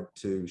pretty hard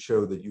to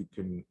show that you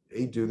can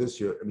do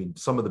this.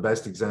 Some of the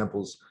best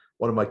examples,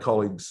 one of my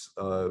colleagues,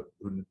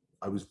 who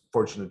I was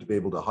fortunate to be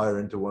able to hire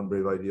into One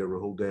Brave Idea,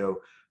 Rahul Deo,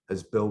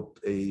 has built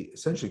a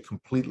essentially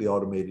completely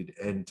automated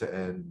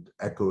end-to-end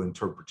echo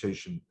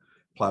interpretation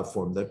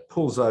platform that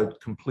pulls out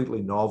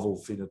completely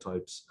novel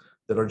phenotypes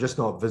that are just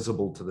not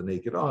visible to the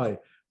naked eye,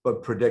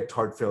 but predict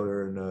heart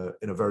failure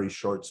in a very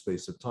short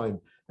space of time.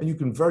 And you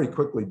can very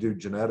quickly do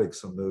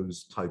genetics on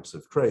those types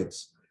of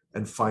traits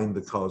and find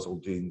the causal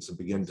genes and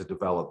begin to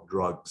develop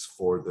drugs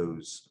for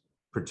those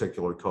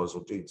particular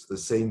causal genes. The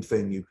same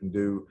thing you can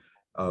do.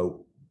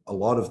 A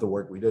lot of the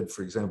work we did,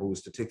 for example,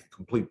 was to take a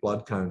complete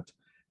blood count,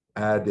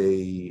 add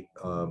a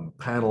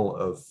panel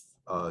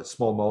of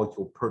small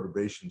molecule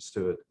perturbations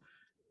to it,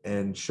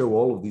 and show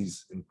all of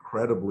these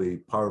incredibly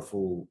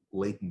powerful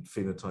latent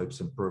phenotypes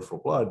in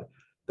peripheral blood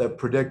that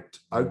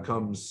predict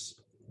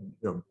outcomes,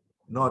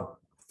 not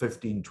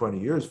 15, 20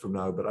 years from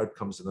now, but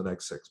outcomes in the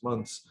next 6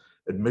 months,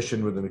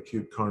 admission with an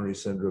acute coronary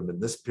syndrome in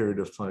this period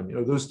of time,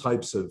 those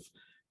types of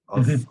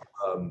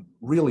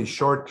really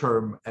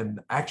short-term and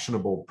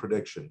actionable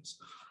predictions,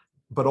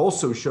 but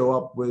also show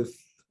up with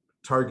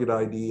target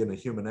ID and a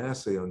human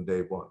assay on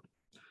day one.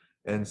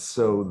 And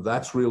so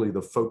that's really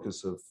the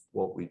focus of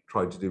what we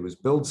tried to do, is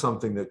build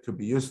something that could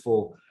be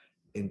useful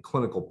in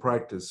clinical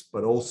practice,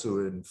 but also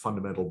in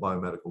fundamental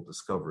biomedical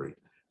discovery,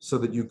 so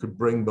that you could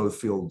bring both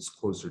fields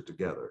closer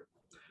together.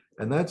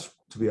 And that's,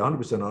 to be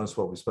 100% honest,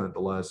 what we spent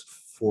the last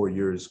 4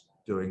 years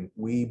doing.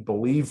 We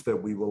believe that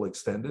we will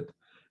extend it.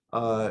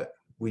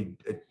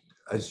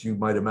 As you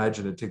might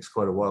imagine, it takes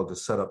quite a while to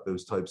set up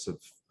those types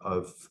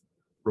of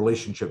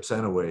relationships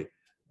anyway.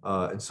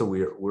 And so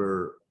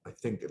we're, I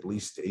think, at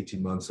least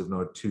 18 months, if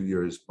not 2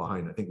 years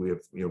behind. I think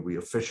we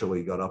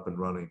officially got up and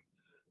running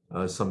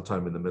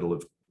sometime in the middle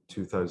of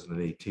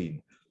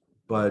 2018.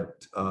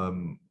 But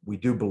we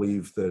do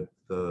believe that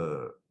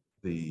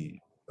the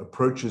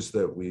approaches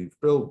that we've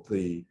built,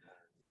 the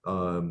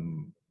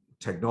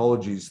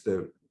technologies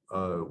that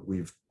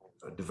we've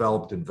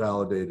developed and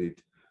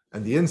validated,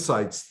 and the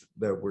insights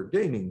that we're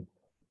gaining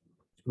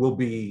will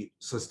be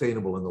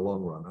sustainable in the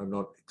long run. I'm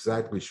not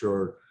exactly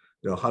sure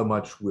how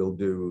much we'll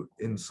do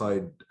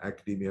inside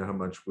academia, how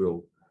much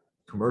we'll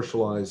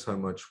commercialize, how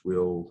much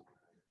we'll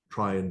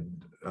try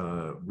and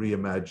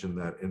reimagine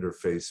that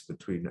interface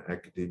between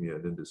academia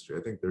and industry.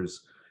 I think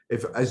there's,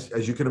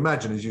 as you can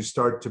imagine, as you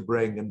start to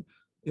bring, and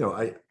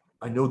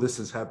I know this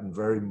has happened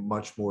very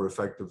much more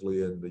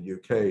effectively in the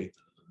UK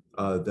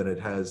than it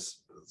has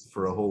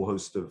for a whole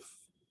host of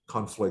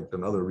conflict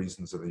and other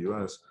reasons in the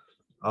US,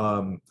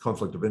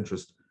 conflict of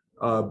interest.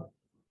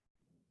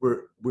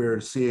 We're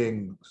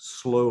seeing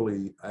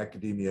slowly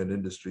academia and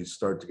industry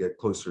start to get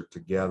closer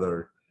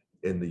together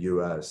in the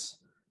US.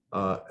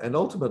 And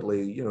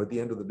ultimately, at the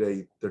end of the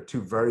day, they're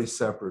two very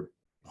separate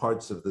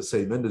parts of the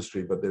same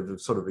industry, but they've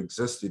sort of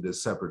existed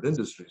as separate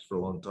industries for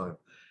a long time.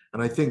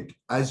 And I think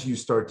as you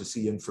start to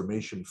see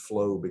information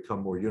flow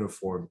become more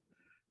uniform,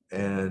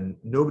 and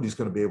nobody's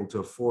going to be able to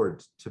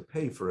afford to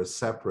pay for a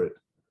separate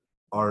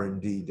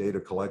R&D data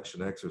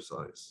collection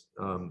exercise.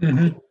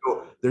 Mhm.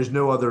 There's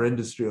no other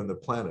industry on the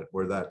planet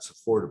where that's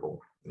affordable.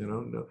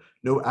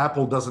 No,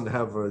 Apple doesn't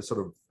have a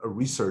sort of a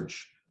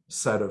research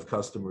set of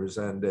customers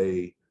and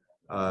a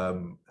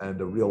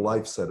real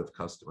life set of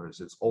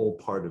customers. It's all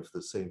part of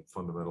the same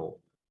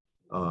fundamental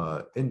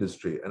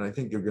industry, and I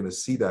think you're going to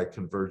see that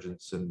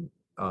convergence, and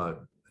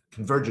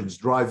convergence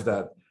drive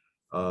that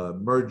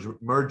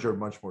merger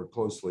much more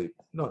closely.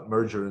 Not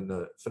merger in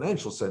the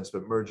financial sense,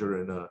 but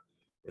merger in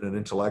an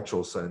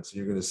intellectual sense. And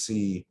you're going to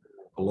see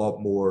a lot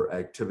more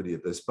activity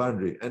at this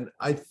boundary. And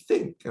I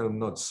think, and I'm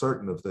not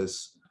certain of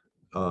this,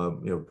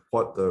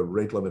 what the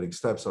rate limiting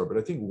steps are, but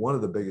I think one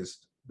of the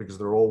biggest, because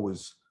they're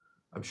always,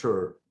 I'm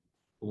sure,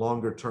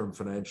 longer term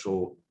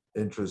financial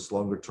interests,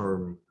 longer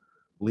term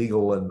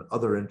legal and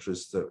other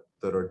interests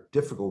that are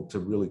difficult to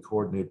really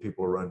coordinate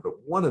people around.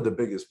 But one of the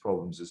biggest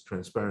problems is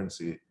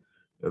transparency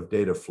of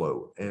data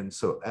flow. And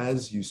so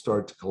as you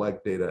start to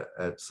collect data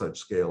at such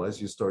scale,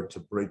 as you start to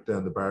break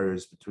down the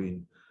barriers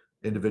between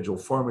individual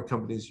pharma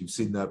companies, you've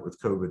seen that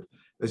with COVID,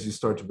 as you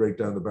start to break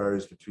down the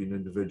barriers between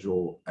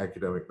individual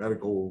academic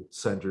medical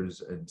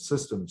centers and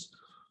systems,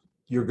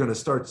 you're going to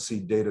start to see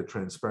data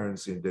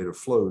transparency and data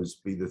flows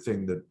be the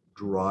thing that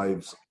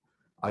drives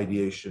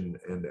ideation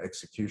and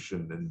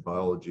execution in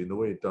biology in the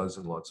way it does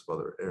in lots of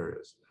other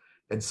areas.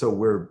 And so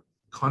we're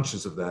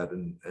conscious of that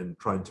and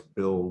trying to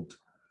build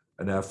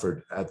an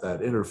effort at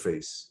that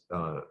interface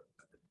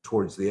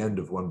towards the end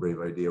of One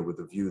Brave Idea, with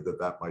a view that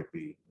that might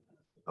be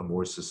a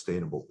more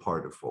sustainable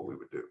part of what we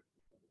would do.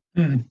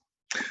 Mm.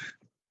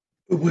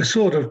 We're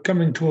sort of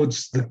coming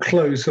towards the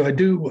close, so I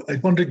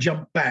want to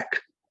jump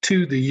back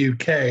to the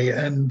UK,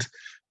 and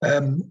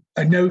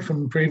I know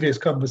from previous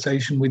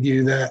conversation with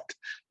you that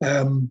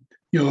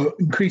you're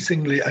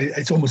increasingly,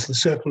 it's almost the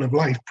circle of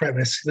life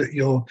premise, that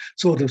you're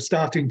sort of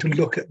starting to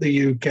look at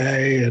the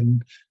UK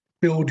and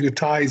build your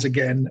ties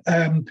again.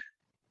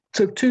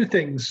 So two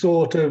things,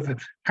 sort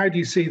of, how do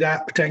you see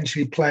that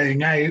potentially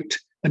playing out?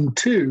 And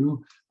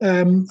two,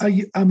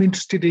 I'm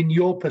interested in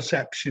your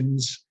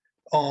perceptions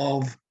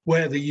of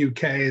where the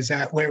UK is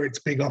at, where its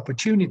big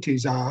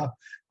opportunities are,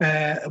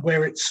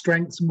 where its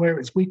strengths and where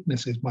its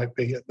weaknesses might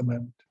be at the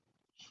moment.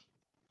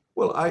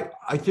 Well,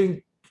 I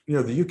think,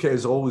 the UK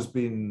has always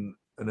been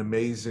an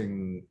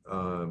amazing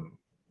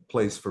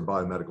place for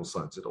biomedical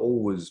science. It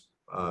always,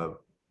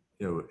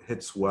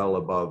 hits well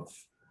above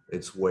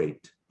its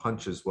weight,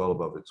 punches well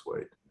above its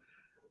weight.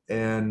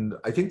 And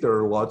I think there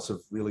are lots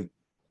of really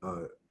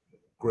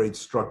great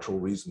structural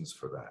reasons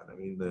for that. I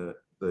mean,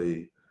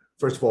 the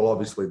first of all,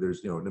 obviously,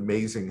 there's an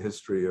amazing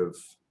history of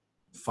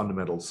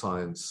fundamental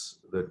science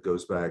that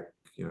goes back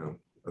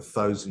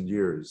 1,000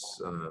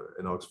 years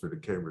in Oxford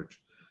and Cambridge.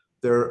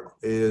 There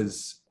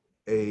is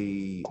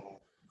a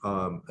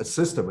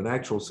system, an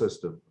actual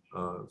system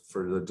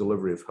for the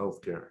delivery of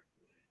healthcare,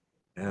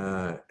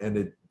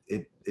 and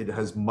it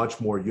has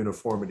much more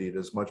uniformity. It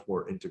has much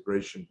more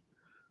integration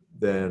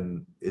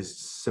than is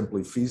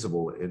simply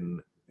feasible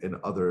in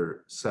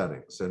other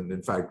settings. And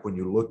in fact, when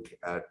you look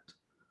at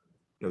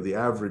the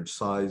average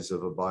size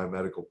of a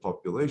biomedical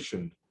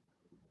population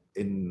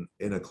in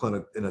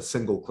a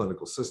single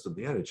clinical system,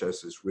 the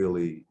NHS is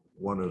really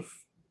one of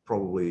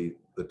probably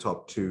the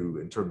top two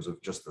in terms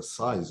of just the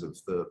size of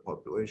the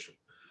population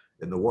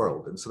in the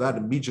world. And so that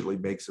immediately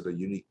makes it a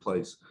unique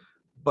place.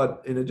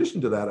 But in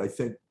addition to that, I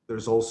think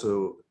there's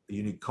also a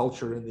unique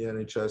culture in the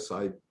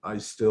NHS. I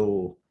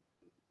still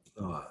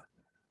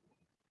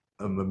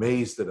am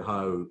amazed at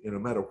how, no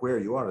matter where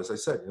you are, as I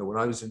said, when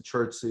I was in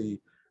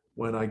Chertsey,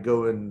 when I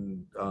go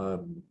and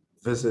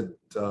visit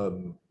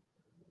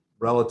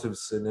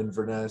relatives in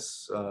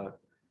Inverness,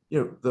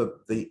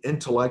 the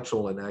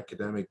intellectual and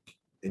academic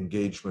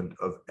engagement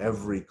of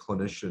every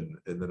clinician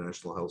in the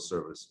National Health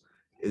Service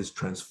is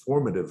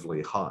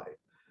transformatively high.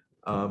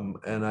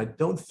 And I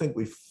don't think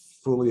we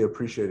fully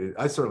appreciate it.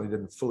 I certainly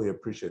didn't fully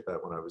appreciate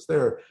that when I was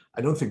there.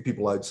 I don't think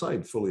people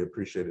outside fully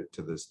appreciate it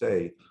to this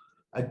day.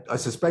 I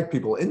suspect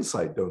people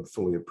inside don't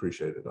fully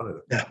appreciate it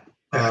either. Yeah,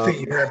 I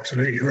think you're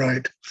absolutely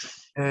right.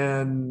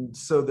 And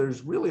so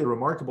there's really a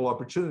remarkable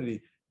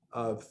opportunity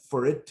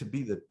for it to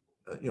be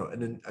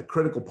a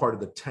critical part of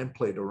the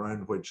template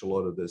around which a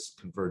lot of this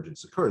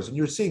convergence occurs. And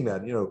you're seeing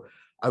that.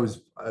 I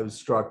was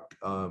struck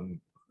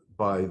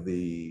by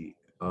the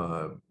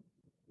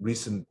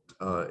recent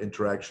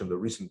interaction, the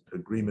recent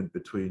agreement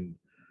between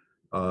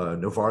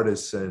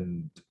Novartis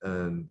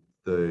and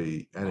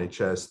the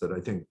NHS that I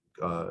think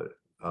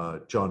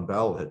John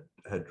Bell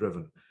had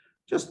driven.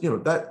 Just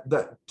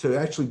that to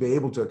actually be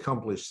able to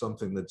accomplish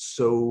something that's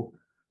so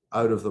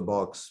out of the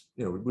box,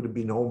 it would have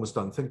been almost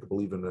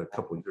unthinkable even a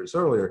couple of years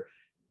earlier,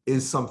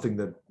 is something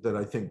that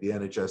I think the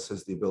NHS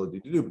has the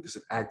ability to do because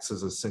it acts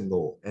as a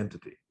single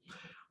entity.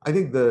 I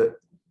think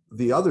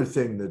the other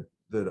thing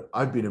that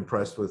I've been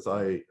impressed with,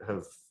 I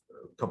have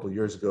a couple of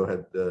years ago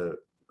had the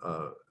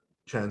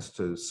chance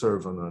to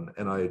serve on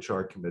an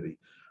NIHR committee,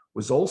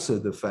 was also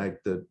the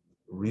fact that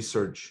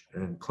research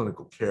and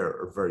clinical care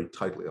are very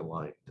tightly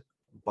aligned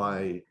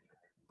by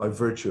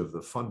virtue of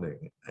the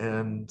funding.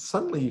 And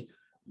suddenly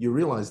you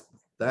realize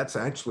that's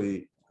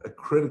actually a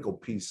critical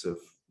piece of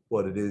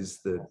what it is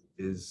that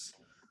is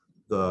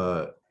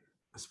the,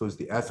 I suppose,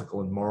 the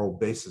ethical and moral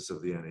basis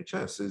of the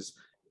NHS, is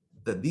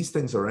that these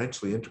things are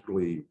actually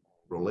integrally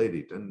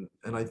related. And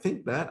I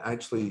think that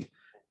actually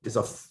is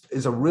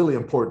a really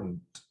important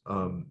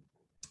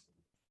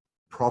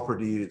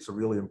property. It's a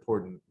really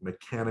important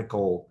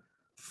mechanical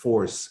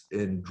force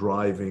in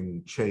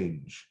driving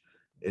change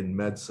in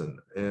medicine.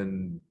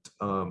 And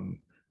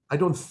I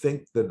don't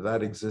think that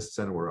that exists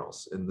anywhere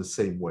else in the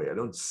same way. I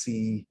don't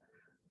see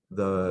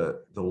the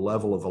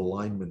level of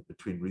alignment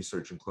between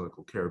research and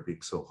clinical care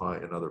being so high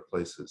in other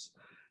places.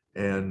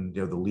 And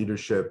the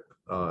leadership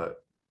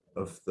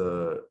of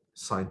the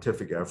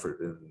scientific effort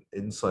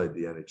inside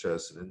the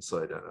NHS and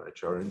inside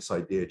NHR,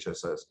 inside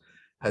DHSS,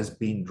 has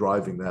been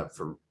driving that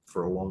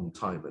for a long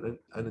time.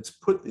 And it's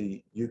put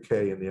the UK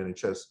and the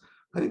NHS,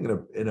 I think,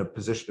 in a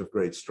position of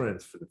great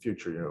strength for the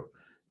future.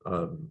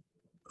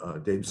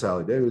 Dame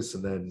Sally Davis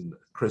and then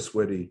Chris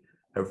Whitty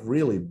have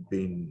really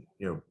been,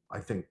 I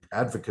think,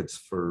 advocates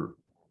for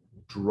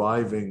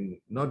driving,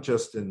 not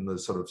just in the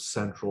sort of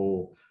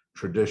central,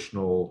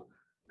 traditional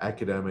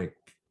academic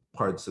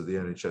parts of the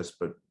NHS,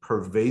 but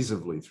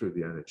pervasively through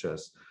the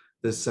NHS,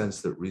 this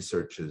sense that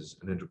research is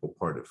an integral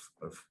part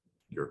of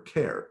your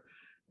care.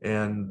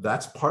 And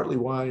that's partly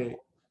why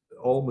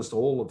almost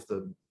all of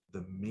the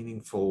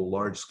meaningful,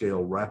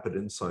 large-scale, rapid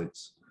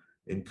insights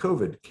in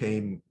COVID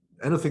came,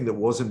 anything that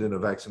wasn't in a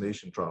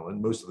vaccination trial,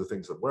 and most of the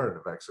things that were in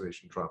a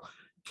vaccination trial,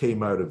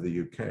 came out of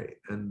the UK.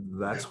 And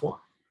that's why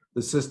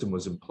the system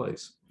was in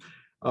place.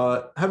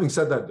 Having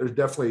said that, there's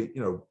definitely,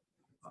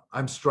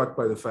 I'm struck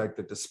by the fact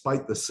that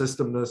despite the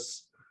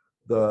systemness,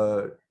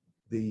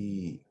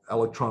 the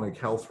electronic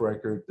health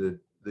record,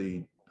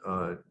 the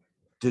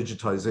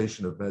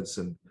digitization of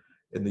medicine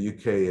in the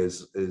UK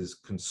is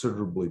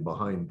considerably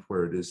behind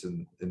where it is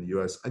in the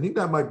US. I think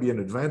that might be an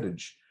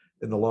advantage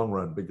in the long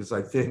run, because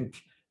I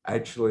think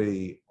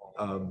actually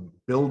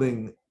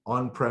building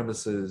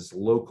on-premises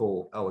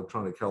local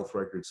electronic health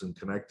records and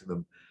connecting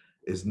them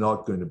is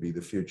not going to be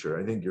the future.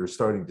 I think you're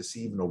starting to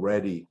see even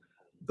already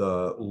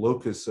the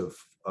locus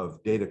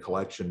of data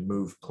collection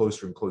move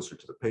closer and closer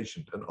to the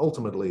patient. And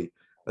ultimately,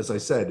 as I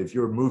said, if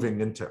you're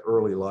moving into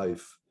early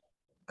life,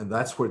 and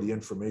that's where the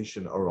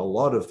information, or a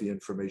lot of the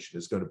information,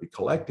 is going to be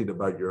collected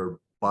about your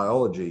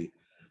biology,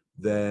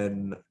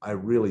 then I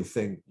really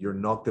think you're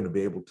not going to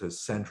be able to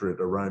center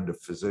it around a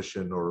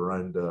physician or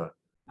around a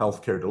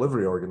healthcare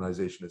delivery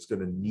organization. It's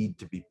going to need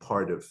to be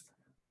part of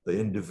the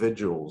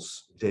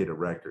individual's data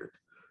record.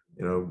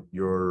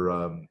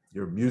 Your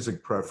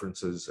music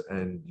preferences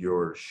and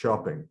your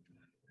shopping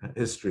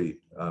history,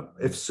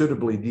 if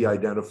suitably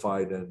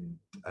de-identified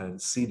and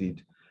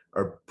seeded,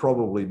 are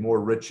probably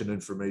more rich in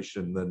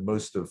information than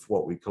most of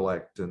what we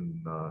collect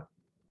in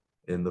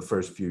the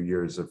first few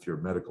years of your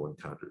medical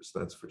encounters.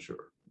 That's for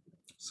sure.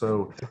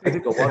 So I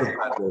think a lot of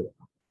that.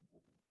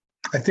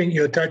 I think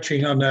you're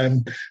touching on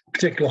a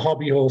particular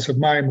hobby horse of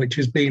mine, which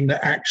has been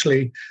that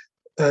actually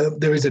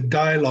there is a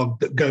dialogue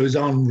that goes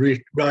on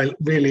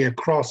really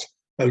across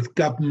both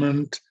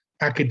government,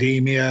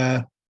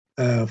 academia,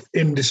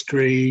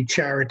 industry,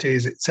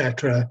 charities,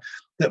 etc.,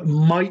 that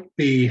might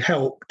be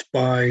helped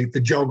by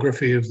the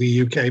geography of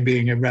the UK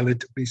being a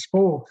relatively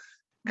small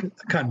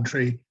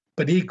country,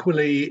 but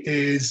equally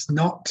is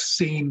not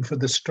seen for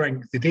the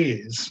strength it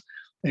is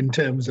in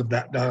terms of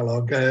that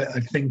dialogue. I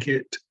think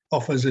it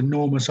offers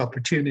enormous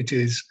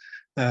opportunities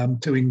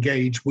to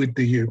engage with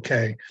the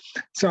UK.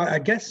 So I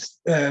guess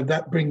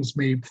that brings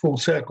me full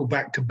circle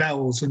back to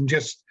BELS, and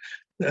just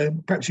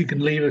perhaps you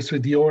can leave us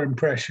with your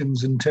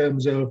impressions in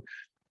terms of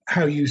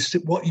how you see,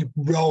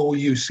 role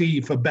you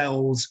see for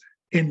BELS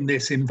in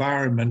this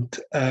environment,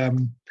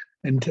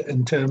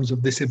 in terms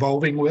of this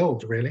evolving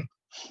world, really.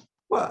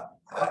 Well,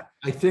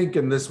 I think,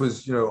 and this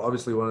was,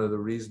 obviously one of the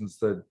reasons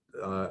that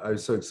I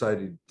was so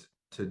excited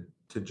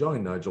to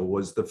join, Nigel,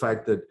 was the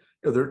fact that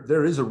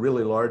there is a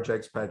really large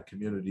expat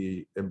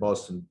community in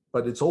Boston,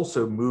 but it's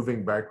also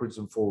moving backwards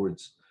and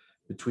forwards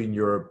between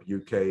Europe,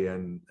 UK,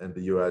 and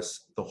the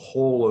US. The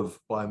whole of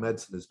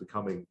biomedicine is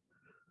becoming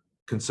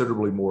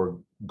considerably more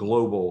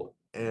global,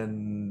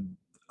 and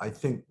I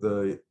think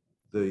the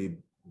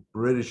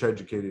British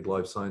educated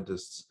life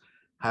scientists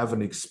have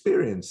an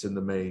experience in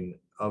the main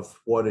of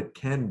what it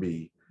can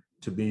be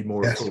to be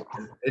more fully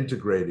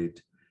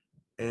integrated.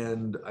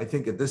 And I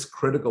think at this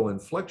critical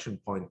inflection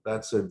point,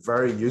 that's a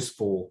very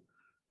useful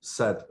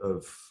set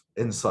of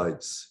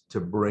insights to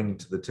bring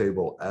to the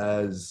table,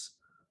 as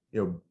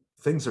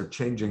things are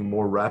changing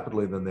more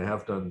rapidly than they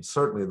have done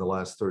certainly in the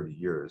last 30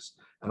 years,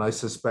 and I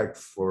suspect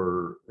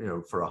for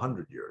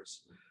 100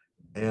 years.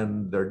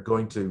 And they're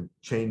going to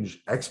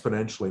change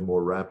exponentially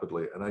more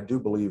rapidly. And I do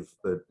believe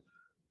that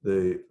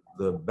the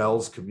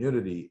BELS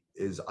community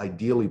is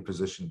ideally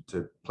positioned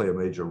to play a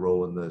major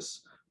role in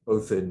this,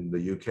 both in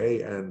the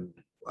UK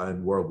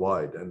and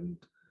worldwide. And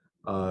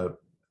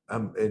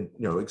and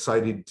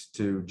excited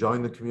to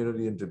join the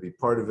community and to be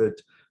part of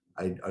it.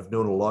 I've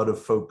known a lot of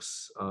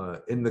folks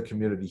in the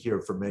community here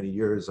for many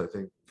years. I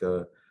think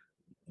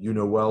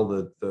well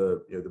that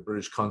the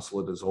British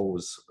consulate has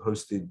always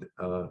hosted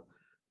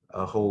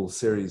a whole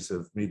series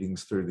of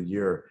meetings through the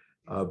year,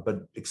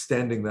 but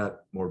extending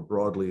that more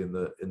broadly in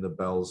the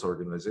BELS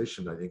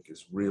organization, I think,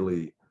 is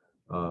really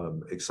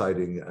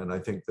exciting. And I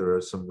think there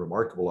are some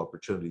remarkable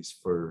opportunities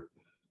for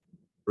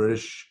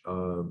British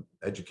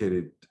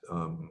educated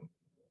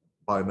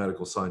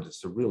biomedical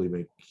scientists to really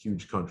make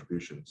huge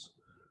contributions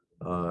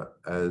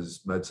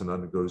as medicine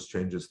undergoes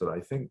changes that I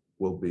think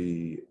will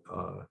be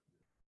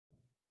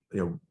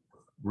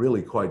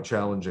really quite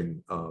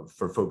challenging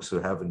for folks who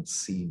haven't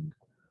seen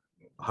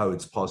how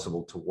it's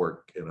possible to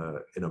work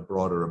in a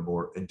broader and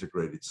more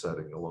integrated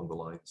setting along the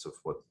lines of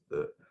what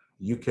the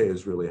UK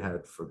has really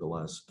had for the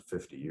last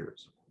 50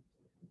 years.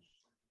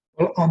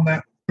 Well, on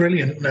that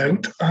brilliant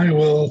note, I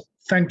will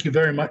thank you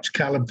very much,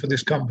 Calum, for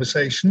this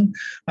conversation.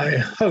 I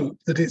hope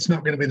that it's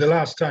not going to be the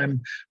last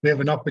time we have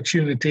an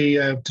opportunity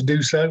to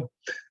do so.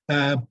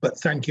 But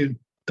thank you,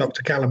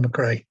 Dr. Calum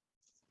Macrae.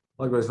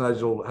 Likewise,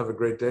 Nigel, have a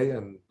great day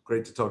and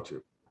great to talk to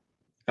you.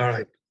 All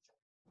right.